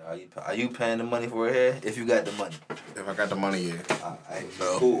question. Are you paying the money for her hair? If you got the money. If I got the money, yeah. Alright,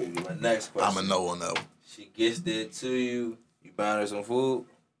 No. cool. My next question. I'm a no on that one. She gets there to you. You buying her some food?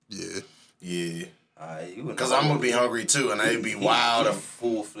 Yeah. Alright, you Because I'm going to be hungry too, and I'd be wild. A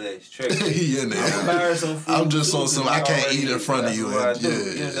full-fledged trick. He in there. I'm buy her some food. I'm just on some, I can't eat in front of you. And,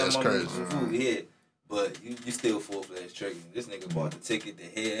 that's crazy. Some food, yeah. But you still full-fledged tricking. This nigga bought the ticket, the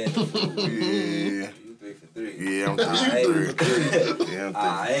hair, and the food. Yeah. You 3 for 3. Yeah, I'm 3 for 3. Yeah, I'm 3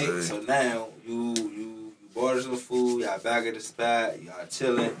 Alright, for 3. so now you bought her some food, y'all back at the spot, y'all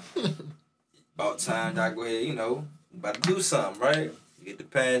chilling. About time y'all go ahead, about to do something, right? You get the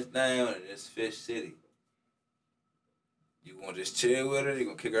pass down and it's Fish City. You gonna just chill with her, you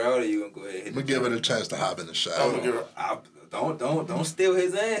gonna kick her out, or you gonna go ahead and hit I'm gonna give her a chance to hop in the shower. I'm gonna give her, Don't steal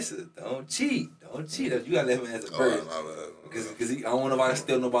his answer. Don't cheat. You gotta let him answer first. Because I don't want nobody to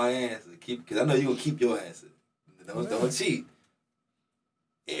steal nobody's answer. Because I know you gonna keep your answer. Don't cheat.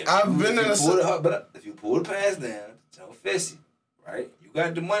 If you pull the pass down, don't fess it, right? You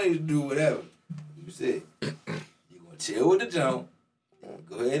got the money to do whatever. You said you gonna chill with the jump.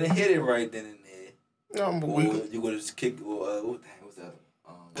 Go ahead and hit it right then and there. Or you gonna just kick? What's that?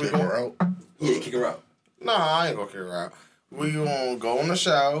 Kick her out. Yeah, kick her out. Nah, I ain't gonna kick her out. We gonna go in the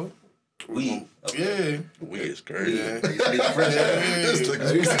shower. Okay. Yeah. We is crazy. Yeah. This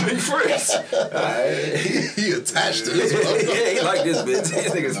nigga's he attached to this motherfucker. Yeah, he like this bitch.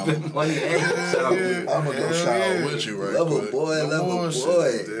 This nigga spend money and shower. I'm gonna go shower with you right quick. Love a boy.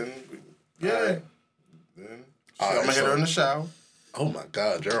 Then, yeah. Then I'm gonna hit her in the shower. Oh my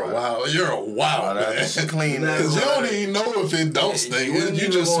God, you're a wild man. She clean that. Because you don't even know if it don't stink. You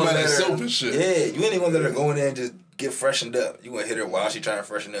just smell that soap and shit. Yeah, you ain't even gonna let her go in there and just get freshened up. You gonna hit her while she trying to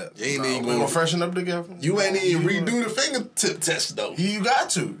freshen up. You ain't even gonna freshen up together. You ain't even redo the fingertip test though. You got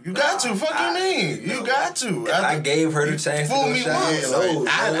to. Fuck you mean? You got to. I gave her the chance to go shower.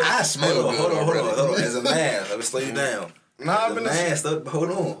 I smell good. Hold on. As a man, let me slow you down. Nah, As a man,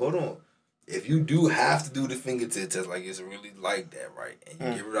 hold on. if you do have to do the fingertip test, like it's really like that, right? And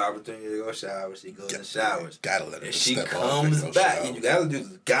you give her the opportunity to go shower, she goes in showers. Gotta let her and she step comes off back. You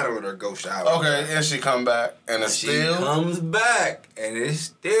gotta let her go shower. Okay, and she come back, and it's she still comes back, and it's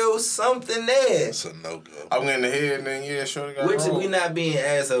still something there. It's a no go. I'm getting the head, and then shorty got Which rolled. we not being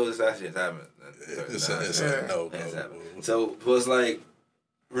assholes. That shit happened. It's a no go. So it's like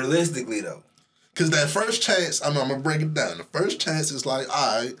realistically though. Cause that first chance, I'm gonna break it down. The first chance is like,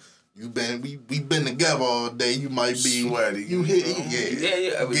 all right, we been together all day. You might be sweaty. You hit,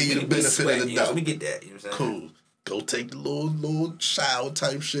 Yeah. Give you the benefit of the doubt. We get that. You know what I'm saying? Cool. Go take the little shower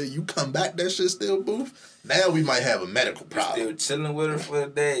type shit. You come back, that shit still boof. Now we might have a medical problem. You still chilling with her for the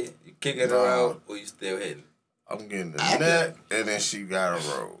day. You kicking her out, or you still hitting? I'm getting the neck, and then she got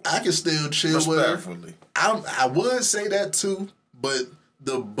a roll. I can still chill with her. Respectfully. I would say that too, but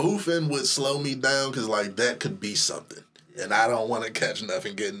the boofing would slow me down because like that could be something. And I don't want to catch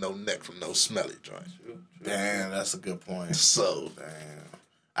nothing getting no neck from no smelly joints. Damn, that's a good point. So, damn.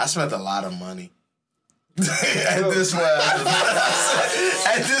 I spent a lot of money. At this one, I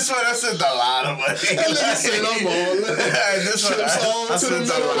spent a lot of money. And then I said, I'm all in. At this one, I spent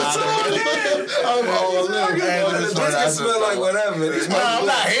a lot of money. I'm all in. This can smell like whatever. I'm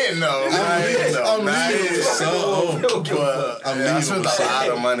not hitting though. I'm leaving I spent a lot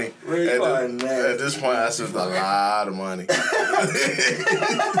of money. At this point, I spent a lot of money.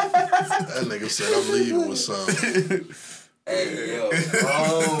 That nigga said, I'm leaving with some. Hey, yo. You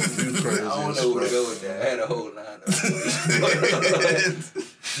crazy I don't know where to go with that. I had a whole line of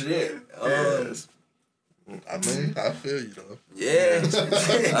shit. I mean, I feel you though. Yeah.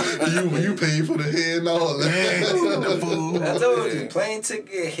 you paid for the head and all that. The food. I told you, plane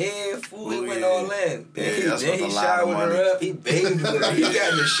ticket, head, food, he went all in. Then he showered her up, he bathed with her, he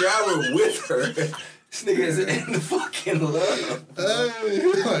got in the shower with her. This nigga is in the fucking love. Hey,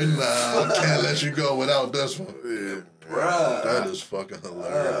 like, nah, I can't let you go without this one. Yeah. Bruh. That is fucking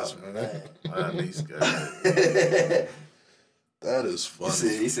hilarious, man. These guys. That is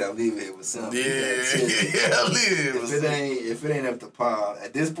funny. He said, I'm leaving here with something. Yeah, I'm leaving with something. If it ain't up to par,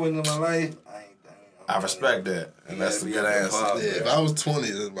 at this point in my life, I respect that, and that's a good answer. Yeah, if I was 20,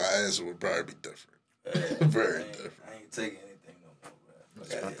 then my answer would probably be different. Very different. I ain't taking anything no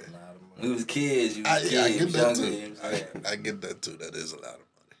more, bro. When we was kids, you was I kids, get you was that younger, too. you know what I'm saying? I get that too. That is a lot of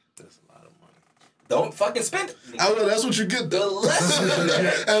money. That's a lot of money. Don't fucking spend it. I know that's what you get The though. lesson of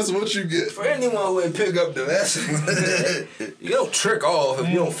that. That's what you get. For anyone who would pick up the lesson, you don't trick off if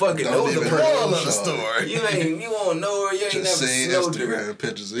you don't fucking know the even person. know the story. You won't know her. You ain't Just never seeing smelled her. Instagram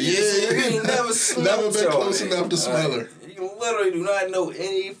pictures. You ain't never smelled Never been her. close enough to smell her. You literally do not know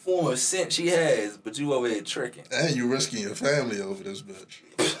any form of scent she has, but you over here tricking. And you risking your family over this bitch.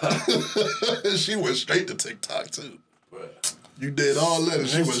 She went straight to TikTok too. Bruh. You did all that and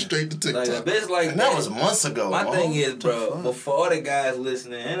she went straight to Like TikTok. a bitch like And that was months ago. My bro. thing is, bro, for all the guys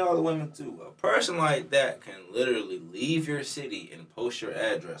listening and all the women too, a person like that can literally leave your city and post your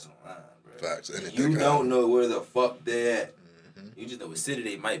address online, bro. Facts. Anything You don't happen. know where the fuck they at. You just know what city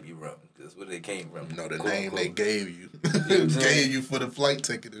they might be from, because where they came from. You know the Quote, name unquote. they gave you. what I'm saying? Gave you for the flight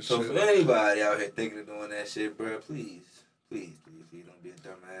ticket and So shit. for anybody out here thinking of doing that shit, bro, please don't be a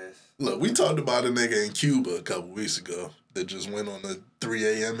dumbass. Look, we talked about a nigga in Cuba a couple weeks ago that just went on a 3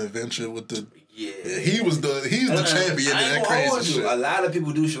 a.m. adventure with the... Yeah. he's the champion of I that ain't gonna crazy hold you. shit. A lot of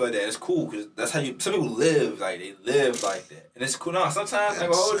people do shit like that. It's cool, because that's how some people live like that. And it's cool. Now, sometimes, I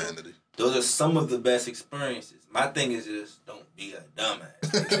ain't gonna hold you. Insanity. Those are some of the best experiences. My thing is just don't be a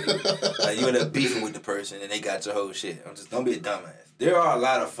dumbass. Like you end up beefing with the person and they got your whole shit. Don't be a dumbass. There are a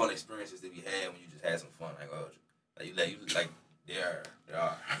lot of fun experiences to be had when you just had some fun. Like there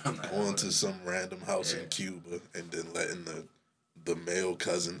are. Going to some random house in Cuba and then letting the male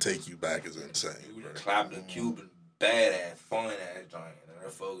cousin take you back is insane. You Bro. clapped a Cuban badass, fun ass joint, and her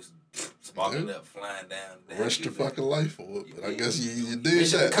folks sparking up, flying down. Risked your fucking life for it, but I guess you did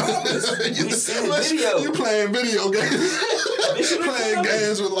Mission that. accomplished. We seen the video. You playing video games. Mission Playing accomplished.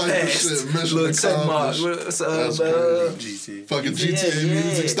 games with like this shit. Mission Look, check mark. accomplished. What's That's up, crazy. Fucking GTA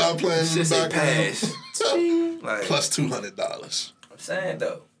music. Stop playing in Shit the say background. pass. Like, Plus $200. I'm saying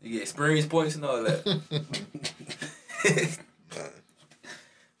though, you get experience points and all that.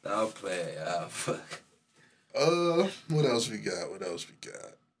 No, I'm playing. Fuck. What else we got?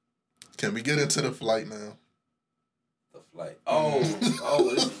 Can we get into the flight now? The flight. Oh,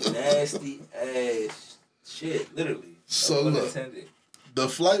 this is nasty ass shit. Literally. So No pun look. intended. The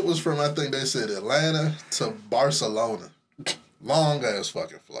flight was from, I think they said, Atlanta to Barcelona. Long ass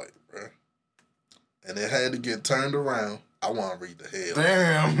fucking flight, bro. And it had to get turned around. I want to read the headline.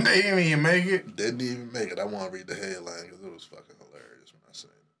 Damn, they didn't even make it. Didn't even make it. I want to read the headline because it was fucking hilarious when I seen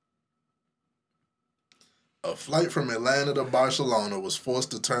A flight from Atlanta to Barcelona was forced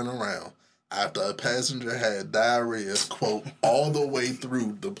to turn around after a passenger had diarrhea, quote, all the way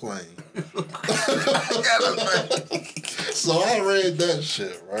through the plane. So I read that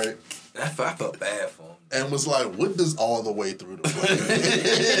shit, right? I felt bad for him. And was like, what does all the way through the plane?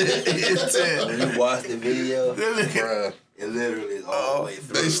 When you watch the video, Bruh. it literally is all the way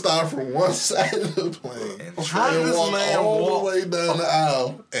through. They start from one side of the plane and How does this walk man all the way down the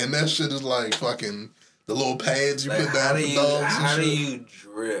aisle, and that shit is like fucking the little pads you Like, put down for dogs. How and do shit. you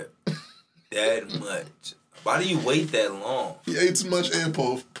drip that much? Why do you wait that long? He ate too much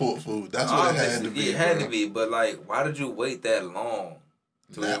airport food. That's what it had to be. It had bro. to be, but like, why did you wait that long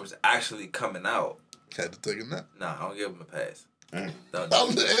till it was actually coming out? Had to take a nap. Nah, I don't give him a pass.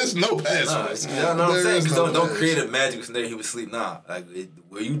 There's no pass. You know what I'm saying? Because don't create a magic scenario he would sleep. Nah, like,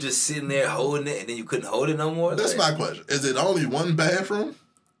 were you just sitting there holding it and then you couldn't hold it no more? That's my question. Is it only one bathroom?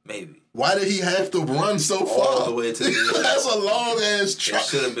 Maybe. Why did he have to run so far? All the way to the That's a long ass truck. It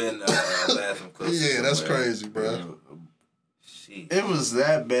should have been a bathroom close. Yeah, that's crazy, bro. It was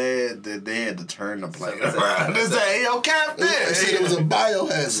that bad that they had to turn the plane So, around. They say, yo, Captain. They said it was a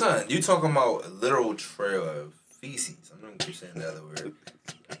biohazard. Son, you talking about a literal trail of feces. I'm not gonna keep saying the other word.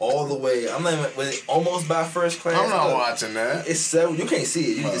 All the way. I'm not even, was it almost by first class? I'm not watching that. It's several. You can't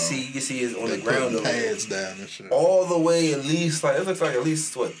see it. You can see it on the ground. Pads down and shit. All the way, at least like it looks like at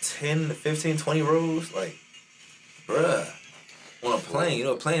least what 10, 15, 20 rows. Like, bruh, on a plane. You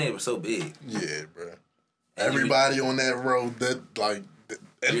know, a plane was so big. Yeah, bruh. Everybody on that road, that like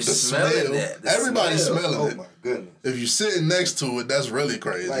the smell. Everybody smelling it. Oh my goodness! If you sitting next to it, that's really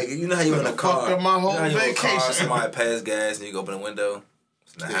crazy. Like, you know how you in a car. Fucked up my whole you know how you in a car, vacation. somebody pass gas and you go open the window.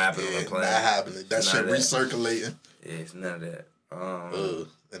 It's not happening on the plane. Not happening. That shit None of recirculating. Yeah, it's none of that.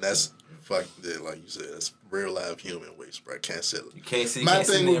 And that's fuck. Yeah, like you said, that's real live human waste, bro. I can't sit. You can't see. My You can't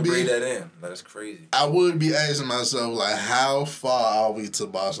thing sit would and be- breathe that in. That's crazy. I would be asking myself, like, how far are we to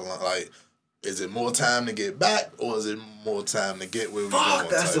Barcelona? Like, is it more time to get back, or is it more time to get where we going? Fuck,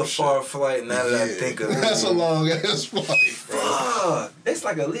 that's type a far shit? flight. Now that I think of it, That's a long ass flight, bro. Fuck, it's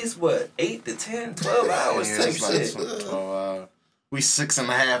like at least what 8 to 10, 12 hours Yeah, type it's like shit. some, we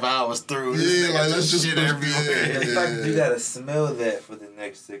 6.5 hours through. Yeah, like, let's just shit push- everywhere. yeah. In fact, you gotta smell that for the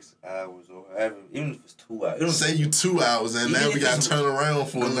next 6 hours or however, even if it's 2 hours. Even Say you 2 hours, and Even now if we got to it's turn around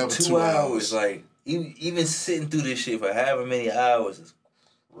for another 2 2 hours. Like even sitting through this shit for however many hours is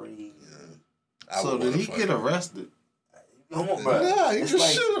crazy. So did he get arrested? Come on, bro. Nah, he It's just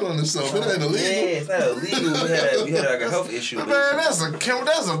like- shitted on himself. It ain't illegal. Yeah, it's not illegal. We had like a health issue. Man, that's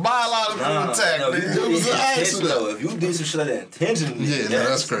a biological attack. No, nigga. It was an accident. intentional. If you did some shit like that intentionally, Yeah, no,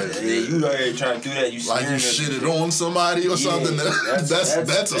 that's crazy. Yeah, you out here trying to do that. You Like you smearing shitted on somebody or something.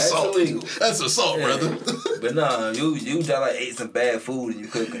 That's assault. illegal. That's assault, Yeah. brother. But no, you just like ate some bad food and you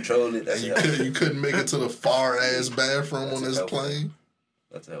couldn't control it. That's You couldn't make it to the far ass bathroom on this plane.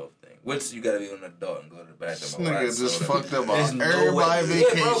 That's a health thing. Which you gotta be an adult and go to the This bathroom. nigga just fucked up There's on no everybody way.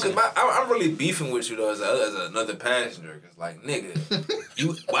 vacation. Yeah, bro, cause I'm really beefing with you though as another passenger. Cause like, nigga,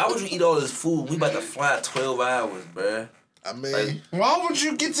 why would you eat all this food? We about to fly 12 hours, bruh. I mean, Like, Why would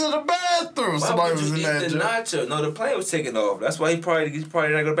you get to the bathroom? why Somebody would was you in eat that the joint. nacho? No, the plane was taking off. That's why he probably not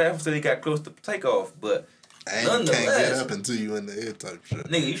go to the bathroom until he got close to takeoff. But and you can't nonetheless, get up until you in the air type shit.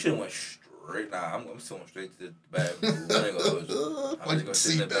 nigga, you should have went straight. Nah, I'm still going straight to the bathroom. I ain't gonna hold you. I'm just gonna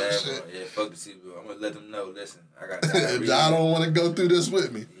sit in the Seatbelt bathroom. shit. Yeah, fuck the seatbelt. I'm gonna let them know. Listen, I got If diarrhea. y'all don't want to go through this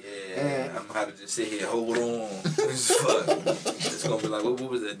with me, Yeah, I'm gonna have to just sit here, hold on. Fuck. It's gonna be like, what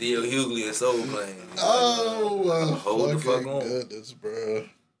was that? D.L. Hughley and Soul playing? oh Hold the fuck fucking on. goodness, bro.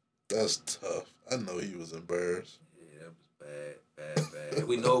 That's tough. I know he was embarrassed. Yeah, that was bad.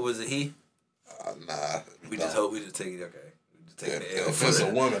 We know it was a he. Nah. We just hope we just take it. Okay, we just take the L. If it's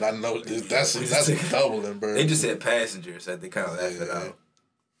a woman, I know that's double embarrassed. They just said passenger, so they kind of laughed it Yeah. out.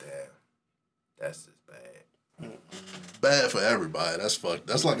 Damn, that's just bad. Bad for everybody. That's fucked.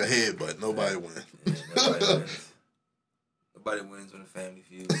 That's like a headbutt. Nobody wins. Yeah, nobody wins. Nobody wins when the family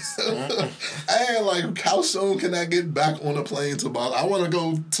feuds. And like, how soon can I get back on a plane to Bali? I want to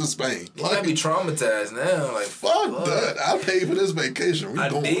go to Spain. You might be traumatized now. Like, Fuck that. I paid for this vacation. We I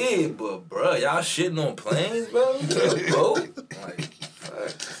going. did, but bruh, y'all shitting on planes, bro? To a boat? Like,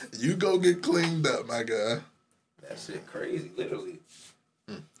 fuck. You go get cleaned up, my guy. That shit crazy, literally.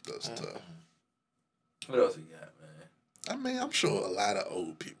 That's tough. What else we got, man? I mean, I'm sure a lot of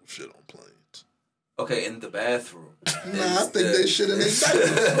old people shit on planes. Okay, in the bathroom. Nah, I think they shit in their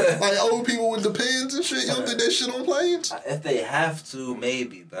diapers. Like old people with the pins and shit. You don't think they shit on planes? If they have to,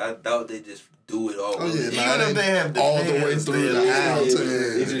 maybe, but I doubt they just do it all. Oh yeah, Even nah, if they have the all the way pins, through they- the aisle to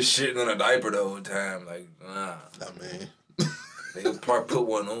They the. just shitting on a diaper the whole time. Like, nah. I mean, They would probably put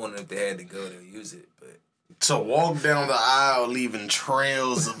one on if they had to go, they'll use it. But To walk down the aisle leaving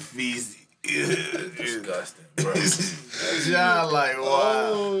trails of feces. Disgusting, bro. Y'all like,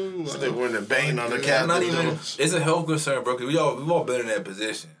 wow. Oh, So they were in the bane on the It's cap. not even. It's a health concern, bro. Cause we've all been in that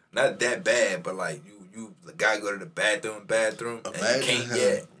position. Not that bad, but like you, the guy go to the bathroom, and you can't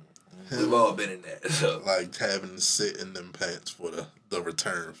get. We've all been in that. So. Like having to sit in them pants for the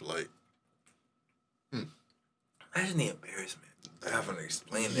return flight. Imagine the embarrassment. Having to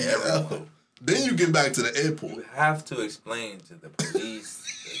explain to everyone. Then you get back to the airport. You have to explain to the police,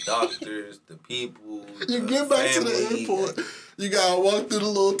 the doctors, the people. You the get back family, to the airport. You gotta walk through the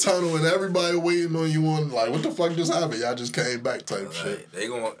little tunnel and everybody waiting on you on like, what the fuck just happened? Y'all just came back type shit. They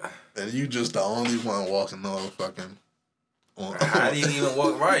gonna. And you just the only one walking on fucking. How do you even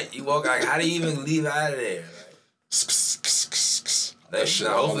walk right? You walk like, how do you even leave out of there? Like,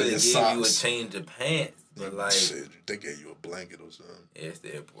 hopefully they gave you a change of pants. But like, shit, they gave you a blanket or something. Yeah, it's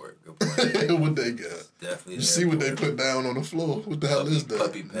the airport. Good point. What they got? Definitely. You see what they put down on the floor? What the hell is that?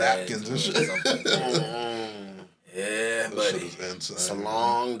 Puppy Napkins and shit. Yeah, that buddy. shit is insane. It's a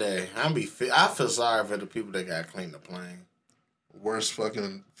long day. I feel sorry for the people that got to clean the plane. Worst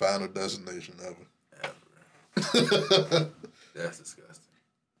fucking final destination ever. That's disgusting.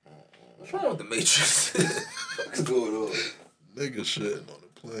 What's wrong with the Matrix? What's going on? Nigga shitting on the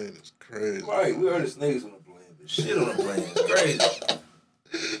plane is crazy. Right, we heard the snakes on the plane, but shit on the plane is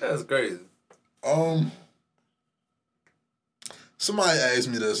crazy. That's crazy. Somebody asked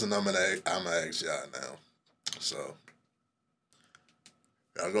me this, and I'm gonna ask y'all now. So,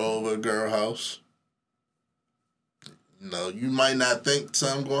 y'all go over to a girl house. You know, you might not think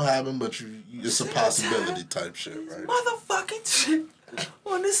something gonna happen, but it's a possibility type shit, right? Motherfucking shit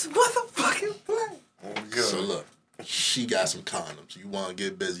on this motherfucking plane. So look, she got some condoms. You want to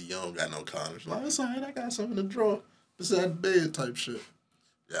get busy, you don't got no condoms. Like, it's alright, I got some in the drawer beside the bed type shit.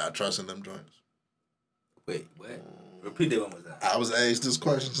 Yeah, I trust in them joints. Wait, what? Repeat that one more time. I was asked this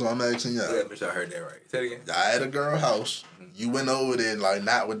question, so I'm asking y'all. Yeah, make sure I heard that right. Say it again. I had a girl house. You went over there, like,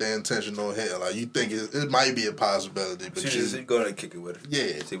 not with the intention on hit. Like, you think it might be a possibility, but you go and kick it with her.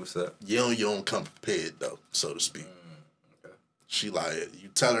 Yeah. See what's up. You don't come prepared, though, so to speak. Okay. She like, you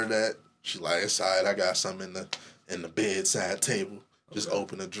tell her that. She like, inside, I got some in the bedside table. Just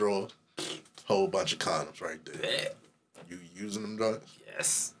open the drawer. Whole bunch of condoms right there. Yeah. You using them drugs?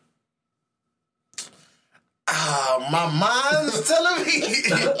 Yes. My mind's telling me.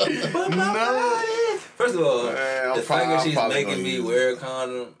 No. First of all, Man, the fact that she's making me use wear a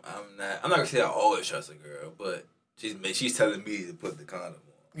condom, I'm not gonna say I always trust a girl, but she's telling me to put the condom on.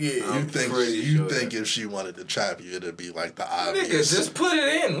 Yeah, You think if she wanted to trap you, it'd be like the obvious. Nigga, just put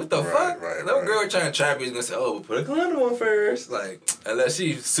it in. What the fuck? No girl trying to trap you is gonna say, "Oh, but put a condom on first." Like, unless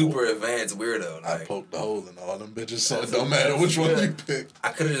she's super advanced weirdo. Like, I poked the hole in all them bitches, so it don't matter which one you pick. I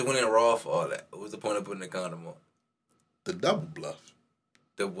could have just went in raw for all that. What was the point of putting the condom on? The double bluff.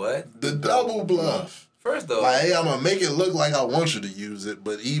 The what? The double bluff. First though, Like, hey, I'm gonna make it look like I want you to use it,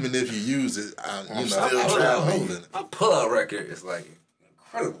 but even if you use it, I still put a hole in it. my pull-out record is like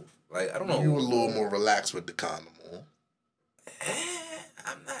incredible. Like, I don't know. You were a little more relaxed with the condom on.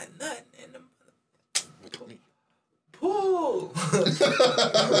 I'm not nutting in the What you mean? pool.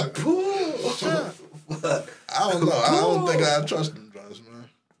 Pool. I don't know. I don't think I trust them drugs, man.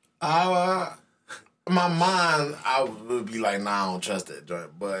 My mind, I would be like, nah, I don't trust that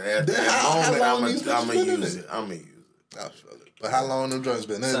joint. But at the How long moment, these I'm bitches going been to use in it. I'm going to use it. I feel it. But how long them drugs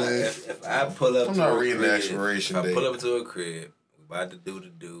been in there? If I pull up I'm to not a reading the crib, expiration if I date. pull up to a crib, we about to do the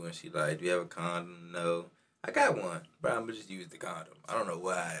do, and she like, do you have a condom? No. I got one, but I'm gonna just use the condom. I don't know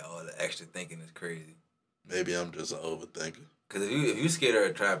why all the extra thinking is crazy. Maybe I'm just an overthinker. Cause if you scared of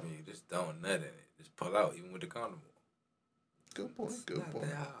her trapping you, just don't nut in it. Just pull out even with the condom on. Good point. Good point.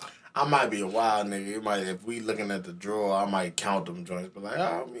 I might be a wild nigga. It might, if we looking at the drawer, I might count them joints. But like,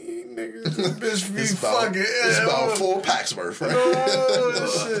 I mean, nigga, this bitch be fucking. It's about 4 packs worth, right?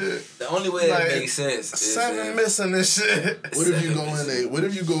 Oh, shit. The only way Like, that makes sense is 7 missing this shit. What if you go in there? What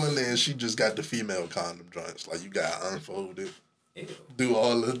if you go in there and she just got the female condom joints? Like, you got unfolded. Ew. Do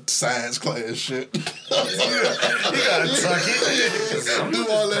all the science class shit. You gotta tuck it. Do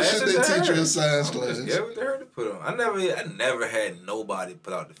all that shit they teach you in science class. Yeah, what they heard to put on. I never had nobody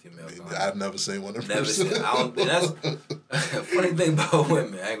put out the female condom. I've never seen one in Never person. seen. I don't. That's funny thing about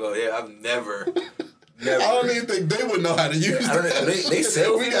women. I go, yeah, I've never. I don't even think they would know how to use I don't that. know, they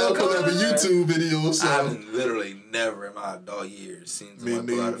sell We gotta female put up a condoms, YouTube video. So. I've literally never in my adult years seen someone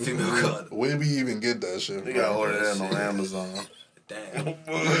pull out a female condom. Where we even get that shit from? You gotta order that on Amazon. Damn.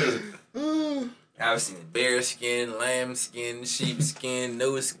 I've seen bear skin, lamb skin, sheep skin,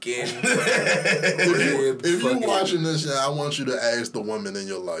 no skin. If you watching this, I want you to ask the woman in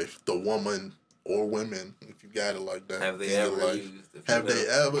your life, the woman or women, if you got it like that. Have they ever used the Have they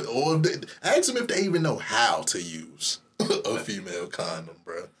ever, or if they, ask them if they even know how to use a female condom,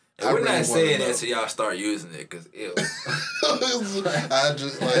 bro. And we're not saying that so y'all start using it, because ew. I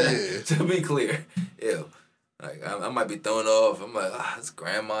just, like, yeah. To be clear, ew. Like, I might be thrown off. I'm like, it's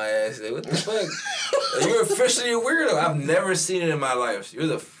grandma ass. Like, what the fuck? You're officially a weirdo. I've never seen it in my life. So you're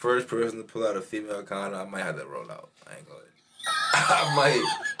the first person to pull out a female condom. I might have to roll out. I ain't gonna. I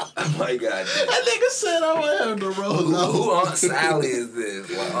might goddamn. That nigga said I would have to roll out. Who Aunt Sally is this?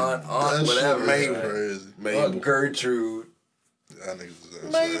 Well, Aunt whatever. Crazy. Gertrude. That nigga's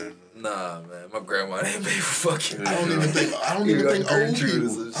insane. Nah, man, my grandma ain't made for fucking. I don't even think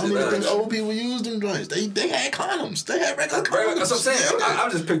old people use them joints. They had condoms. They had regular condoms. That's what I'm saying. I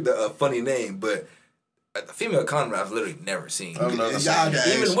just picked a funny name, but a female condom I've literally never seen. Even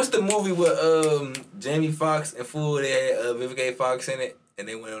what's the movie with Jamie Foxx and fool? They had Vivica Fox in it, and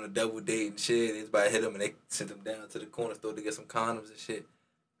they went on a double date and shit. And everybody hit them, and they sent them down to the corner store to get some condoms and shit.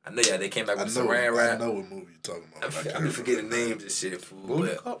 I know they came back with saran wrap. I know what movie you're talking about. I be forgetting names and shit, fool.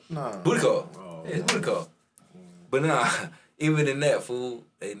 Booty call? Nah. Booty call. Oh. Yeah, it's booty call. But nah, even in that, fool,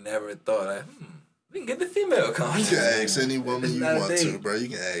 they never thought, like, we can get the female condom. You can ask any woman you want to, bro. You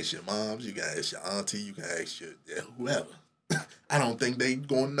can ask your moms, you can ask your auntie, you can ask your whoever. I don't think they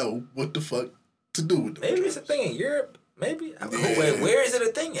gonna know what the fuck to do with them. Maybe it's a thing in Europe. Maybe. Wait, where is it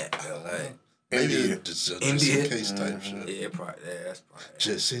a thing at? Like, maybe just in case type shit. Yeah, probably. Yeah, that's probably.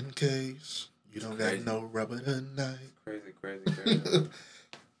 Just in case you don't got no rubber tonight. Crazy.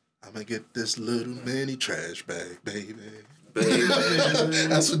 I'm gonna get this little mini trash bag, baby.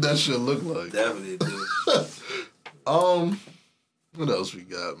 That's what that shit look like. Definitely do. What else we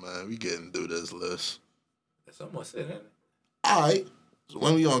got, man? We getting through this list. That's almost it, ain't it? All right. So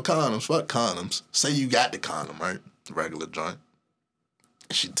when we on condoms, fuck condoms. Say you got the condom, right? Regular joint.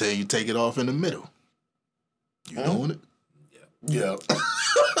 She tell you take it off in the middle. You doing it? Yeah.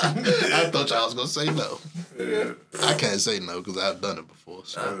 I thought y'all was gonna say no. Yeah. I can't say no because I've done it before.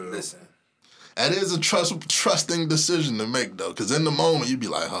 So. Listen. That is a trusting decision to make though, because in the moment you be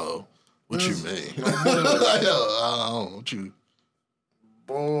like, "Oh, what you mean?" Like, I don't what you.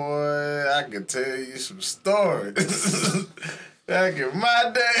 Boy, I can tell you some stories. Back in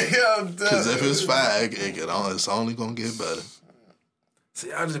my day, because if it's fine, it's only gonna get better. So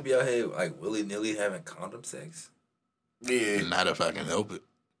y'all just be out here like willy-nilly having condom sex? Yeah. Not if I can help it.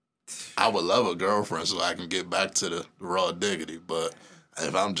 I would love a girlfriend so I can get back to the raw diggity, but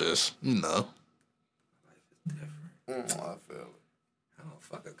if I'm just, life is different. I feel it. I don't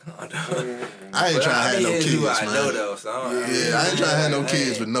fuck a condom. I ain't trying to have no kids, man. I know though, so I ain't trying to have no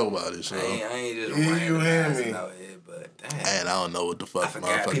kids with nobody. So I ain't just you hear me out here, but damn. And I don't know what the fuck. I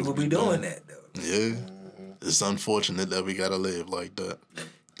forgot people be doing that though. Yeah. It's unfortunate that we gotta live like that.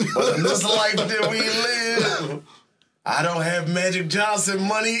 But in this life that we live, I don't have Magic Johnson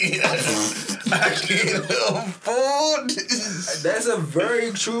money. I can't afford this. That's a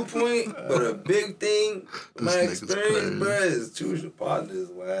very true point, but a big thing, my experience, bro, is choose your partners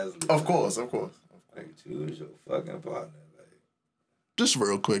wisely. Of course. Like, choose your fucking partner. Like, just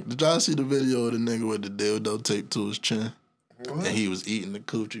real quick, did y'all see the video of the nigga with the dildo taped to his chin? What? And he was eating the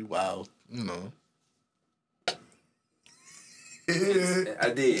coochie while, you know. I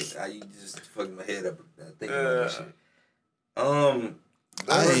did. I just fucked my head up thinking about that shit. I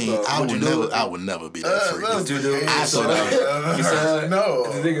would never be that freaky. No.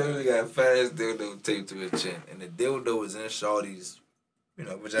 The nigga really got a fat ass dildo taped to his chin, and the dildo was in Shawty's,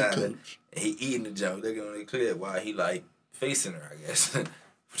 vagina, and he eating the junk. They're gonna clear it while he like facing her, I guess. What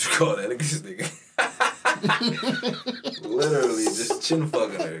you call that? Look at this nigga. Literally just chin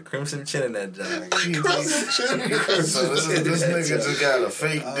fucking her. Crimson chin in that junk. So this nigga just got a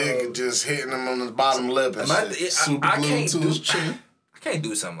fake dick and just hitting him on the bottom lip and shit. Super glued to his chin. I can't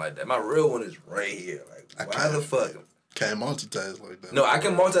do something like that. My real one is right here. Like, why the fuck? Can't multitask like that. No, I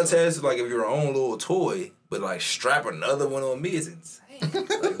can multitask like if you're your own little toy, but like strap another one on me is insane. Like, what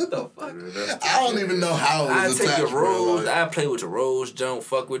the fuck? I don't even know how it was attached. I take your rolls. I play with your rolls, junk.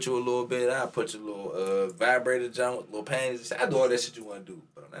 Fuck with you a little bit. I put your little vibrator junk, little panties. I do all that shit you want to do,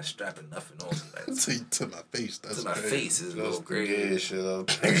 but I'm not strapping nothing on me. Like, to my face. That's to my face is a little crazy. Yeah, shit up.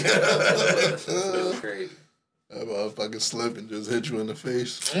 That's a little crazy. That motherfucker slip and just hit you in the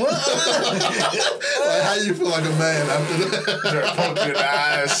face. Like, how you feel like a man after that? Punk in the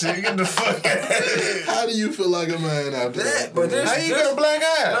eyes, shit. Get the fuck out. How do you feel like a man after that? But how you got a black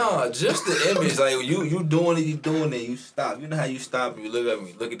eye? No, just the image. Like, you doing it, you stop. You know how you stop and you look at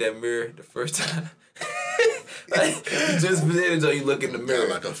me, look at that mirror the first time? Like, just percentage or you look in the mirror.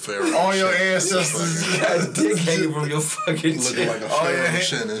 Like a pharaoh. All your ancestors. You got a dick hanging from your fucking Looking chin. like a pharaoh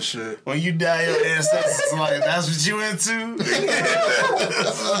chin and shit. When you die, your ancestors like, that's what you into? Hey,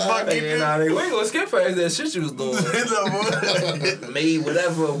 nah, nigga, we ain't gonna skip past that shit you was doing. Made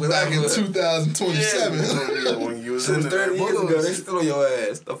whatever. Back in 2027. Yeah, when you was in 30 years ago, they still on your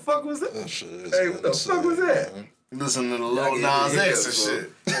ass. The fuck was that? That shit is Hey, what the fuck was that? man. Listen to the Lil Nas X and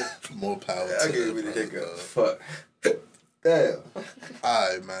shit. More power I to gave me the it, hiccup. bro. Fuck. Damn.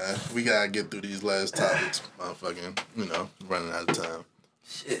 Alright, man. We gotta get through these last topics. Motherfucking, running out of time.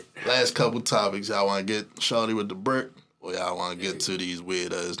 Shit. Last couple topics. Y'all wanna get shorty with the brick? Or y'all wanna get to these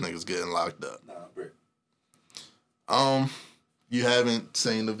weird ass niggas getting locked up? Nah, brick. You haven't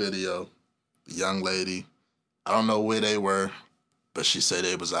seen the video. The young lady, I don't know where they were, but she said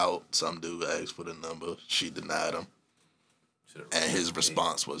they was out. Some dude asked for the number. She denied him. And his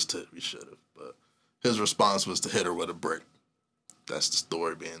response was to, we should have, but his response was to hit her with a brick. That's the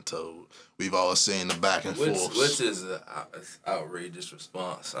story being told. We've all seen the back and forth. Which is an outrageous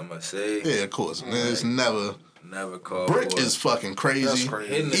response, I must say. Yeah, of course. It's never called brick for. is fucking crazy. That's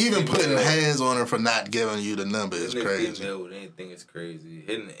crazy. Even putting female- hands on her for not giving you the number is Hitting a crazy. female with anything is crazy.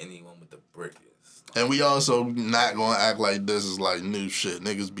 Hitting anyone with a brick is And we also not gonna act like this is like new shit.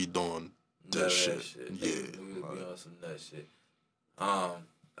 Niggas be doing this shit. Yeah. We be on some nut shit.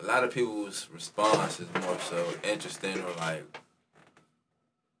 A lot of people's response is more so interesting or like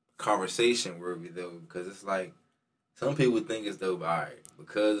conversation worthy though, because it's like some people think it's dope. All right,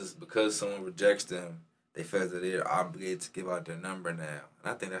 because someone rejects them, they feel that they're obligated to give out their number now, and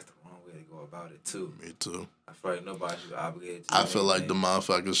I think that's the wrong way to go about it too. Me too. I feel like nobody should be obligated to. I feel like the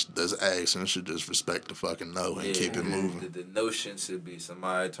motherfuckers that's asking should just respect the fucking no and keep it moving. The notion should be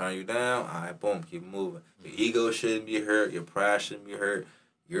somebody turn you down, all right, boom, keep moving. Your ego shouldn't be hurt. Your pride shouldn't be hurt.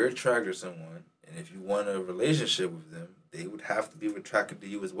 You're attracted to someone, and if you want a relationship with them, they would have to be attracted to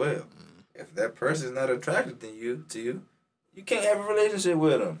you as well. If that person is not attracted to you, you can't have a relationship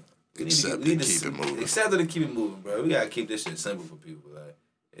with them. Accept it, keep it moving. Accept it and keep it moving, bro. We gotta keep this shit simple for people. Like,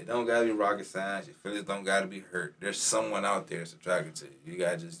 it don't gotta be rocket science. Your feelings don't gotta be hurt. There's someone out there that's attracted to you. You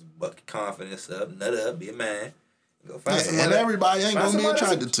gotta just buck your confidence up, nut up, be a man. Go find someone. And everybody ain't gonna be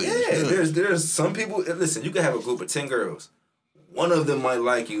attracted to you. Yeah, there's some people. Listen, you can have a group of 10 girls. One of them might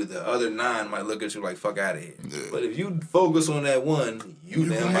like you. The other 9 might look at you like "fuck out of here." Yeah. But if you focus on that one, you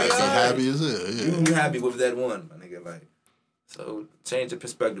damn might right. be happy as hell. Yeah. You happy with that one, my nigga. Like, so change your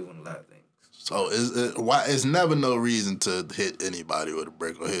perspective on a lot of things. So it's never no reason to hit anybody with a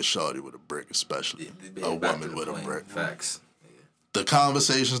brick or hit shorty with a brick, especially a woman with a brick. Facts. The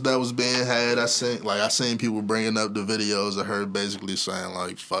conversations that was being had, I seen people bringing up the videos of her basically saying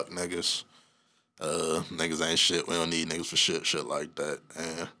like "fuck niggas." Niggas ain't shit. We don't need niggas for shit like that.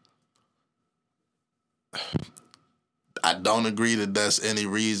 And I don't agree that that's any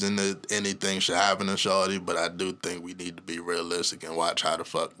reason that anything should happen to shorty, but I do think we need to be realistic and watch how the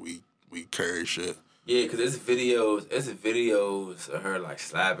fuck we carry shit. Yeah, cause it's videos of her like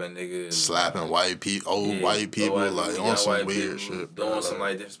slapping niggas, slapping white people, white people, like on some weird shit, doing some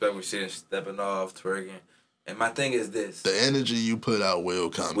like disrespectful shit, stepping off, twerking. And my thing is this: the energy you put out will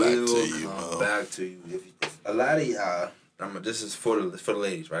come back to you. Back to you. If a lot of y'all, this is for the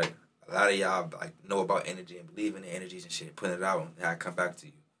ladies, right? A lot of y'all like know about energy and believe in the energies and shit, putting it out and how it come back to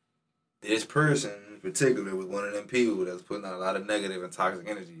you. This person in particular was one of them people that's putting out a lot of negative and toxic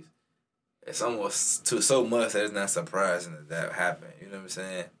energies. It's almost so much that it's not surprising that happened. You know what I'm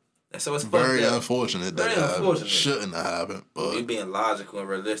saying? And so it's very unfortunate that it shouldn't have happened. But you being logical and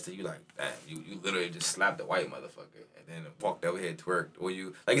realistic, you like, damn, you literally just slapped a white motherfucker and then walked over here, twerked, or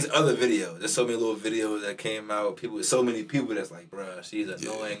you like it's other videos. There's so many little videos that came out. So many people that's like, bruh, she's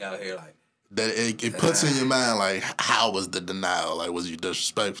annoying out here, like. That it puts in your mind like, how was the denial? Like, was you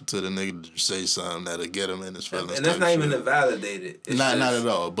disrespectful to the nigga? Did you say something that'll get him in his feelings? And that's not even invalidated. Not at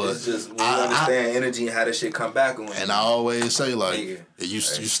all. But it's just when you understand energy and how this shit come back on. And I always say like, you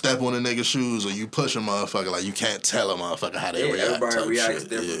step on a nigga's shoes or you push a motherfucker, like you can't tell a motherfucker how they react. Everybody reacts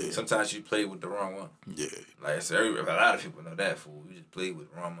differently. Yeah. Sometimes you play with the wrong one. Yeah. Like so a lot of people know that fool. You just play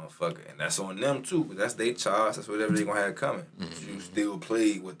with the wrong motherfucker, and that's on them too. But that's their charge. That's whatever they gonna have coming. Mm-hmm. You still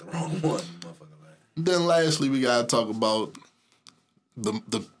play with the wrong one, motherfucker. Then lastly, we gotta talk about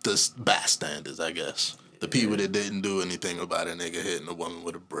the bystanders, I guess. The people that didn't do anything about a nigga hitting a woman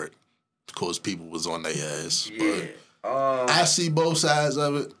with a brick. Of course, people was on their ass. Yeah. But I see both sides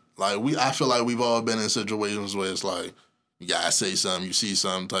of it. Like I feel like we've all been in situations where it's like, you gotta say something, you see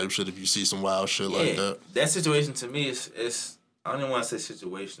something type shit. If you see some wild shit like that. That situation to me is I don't even want to say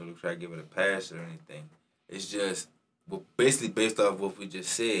situational to try to give it a pass or anything. It's just basically based off what we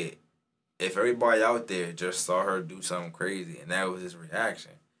just said. if everybody out there just saw her do something crazy and that was his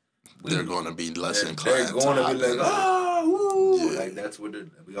reaction, they're going to be less inclined. They're going to be like, oh, woo. Yeah. Like that's what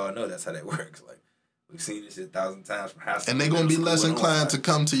we all know. That's how that works. Like we've seen this shit 1,000 times from high school. And they're going to be less inclined to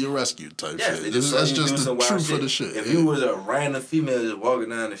come to your rescue type shit. That's just the truth of the shit. If you was a random female just walking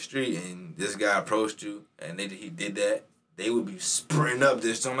down the street and this guy approached you and he did that, they would be sprinting up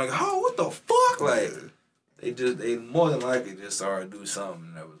this. I'm like, oh, what the fuck? Like, they more than likely just saw her do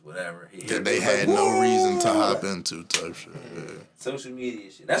something that was whatever. They had no reason to hop into type shit. Yeah. Social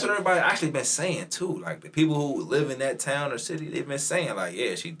media shit. That's what everybody actually been saying too. Like the people who live in that town or city, they've been saying like,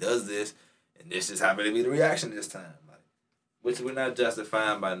 yeah, she does this, and this is happening to be the reaction this time. Like, which we're not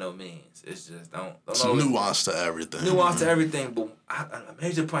justifying by no means. It's just don't it's nuance to everything. Nuance to everything, but a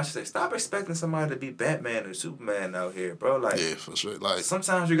major point to say, stop expecting somebody to be Batman or Superman out here, bro. Like, yeah, for sure. Like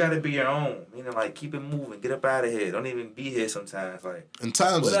sometimes you gotta be your own. You know, like keep it moving, get up out of here. Don't even be here sometimes. Like, and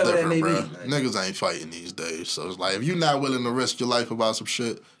times is different, bro. Like, niggas ain't fighting these days, so it's like if you're not willing to risk your life about some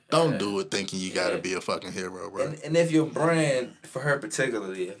shit, don't do it thinking you gotta be a fucking hero, bro. And if your brand, for her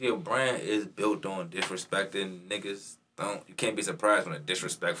particularly, if your brand is built on disrespecting niggas, you can't be surprised when a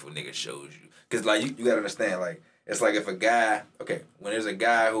disrespectful nigga shows you. Cause like you gotta understand, like it's like if a guy, when there's a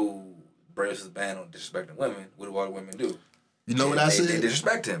guy who breaks his ban on disrespecting women, what do all the women do? You know what I said? They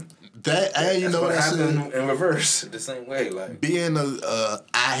disrespect him. You know what I said? In reverse, the same way, like being a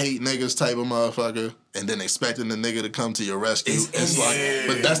I hate niggas type of motherfucker, and then expecting the nigga to come to your rescue. It's like,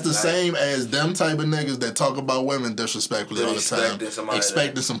 but that's the same as them type of niggas that talk about women disrespectfully all the time,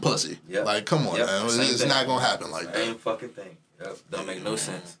 expecting some pussy. Yep. Like, come on, man, it's not gonna happen like that. Same fucking thing. Yep. Don't make no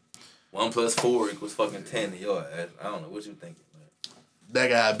sense. 1 + 4 = fucking 10 to your ass. I don't know what you thinking. That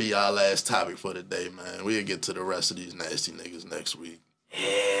gotta be our last topic for the day, man. We'll get to the rest of these nasty niggas next week.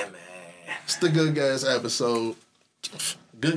 Yeah, man. It's the Good Guys episode.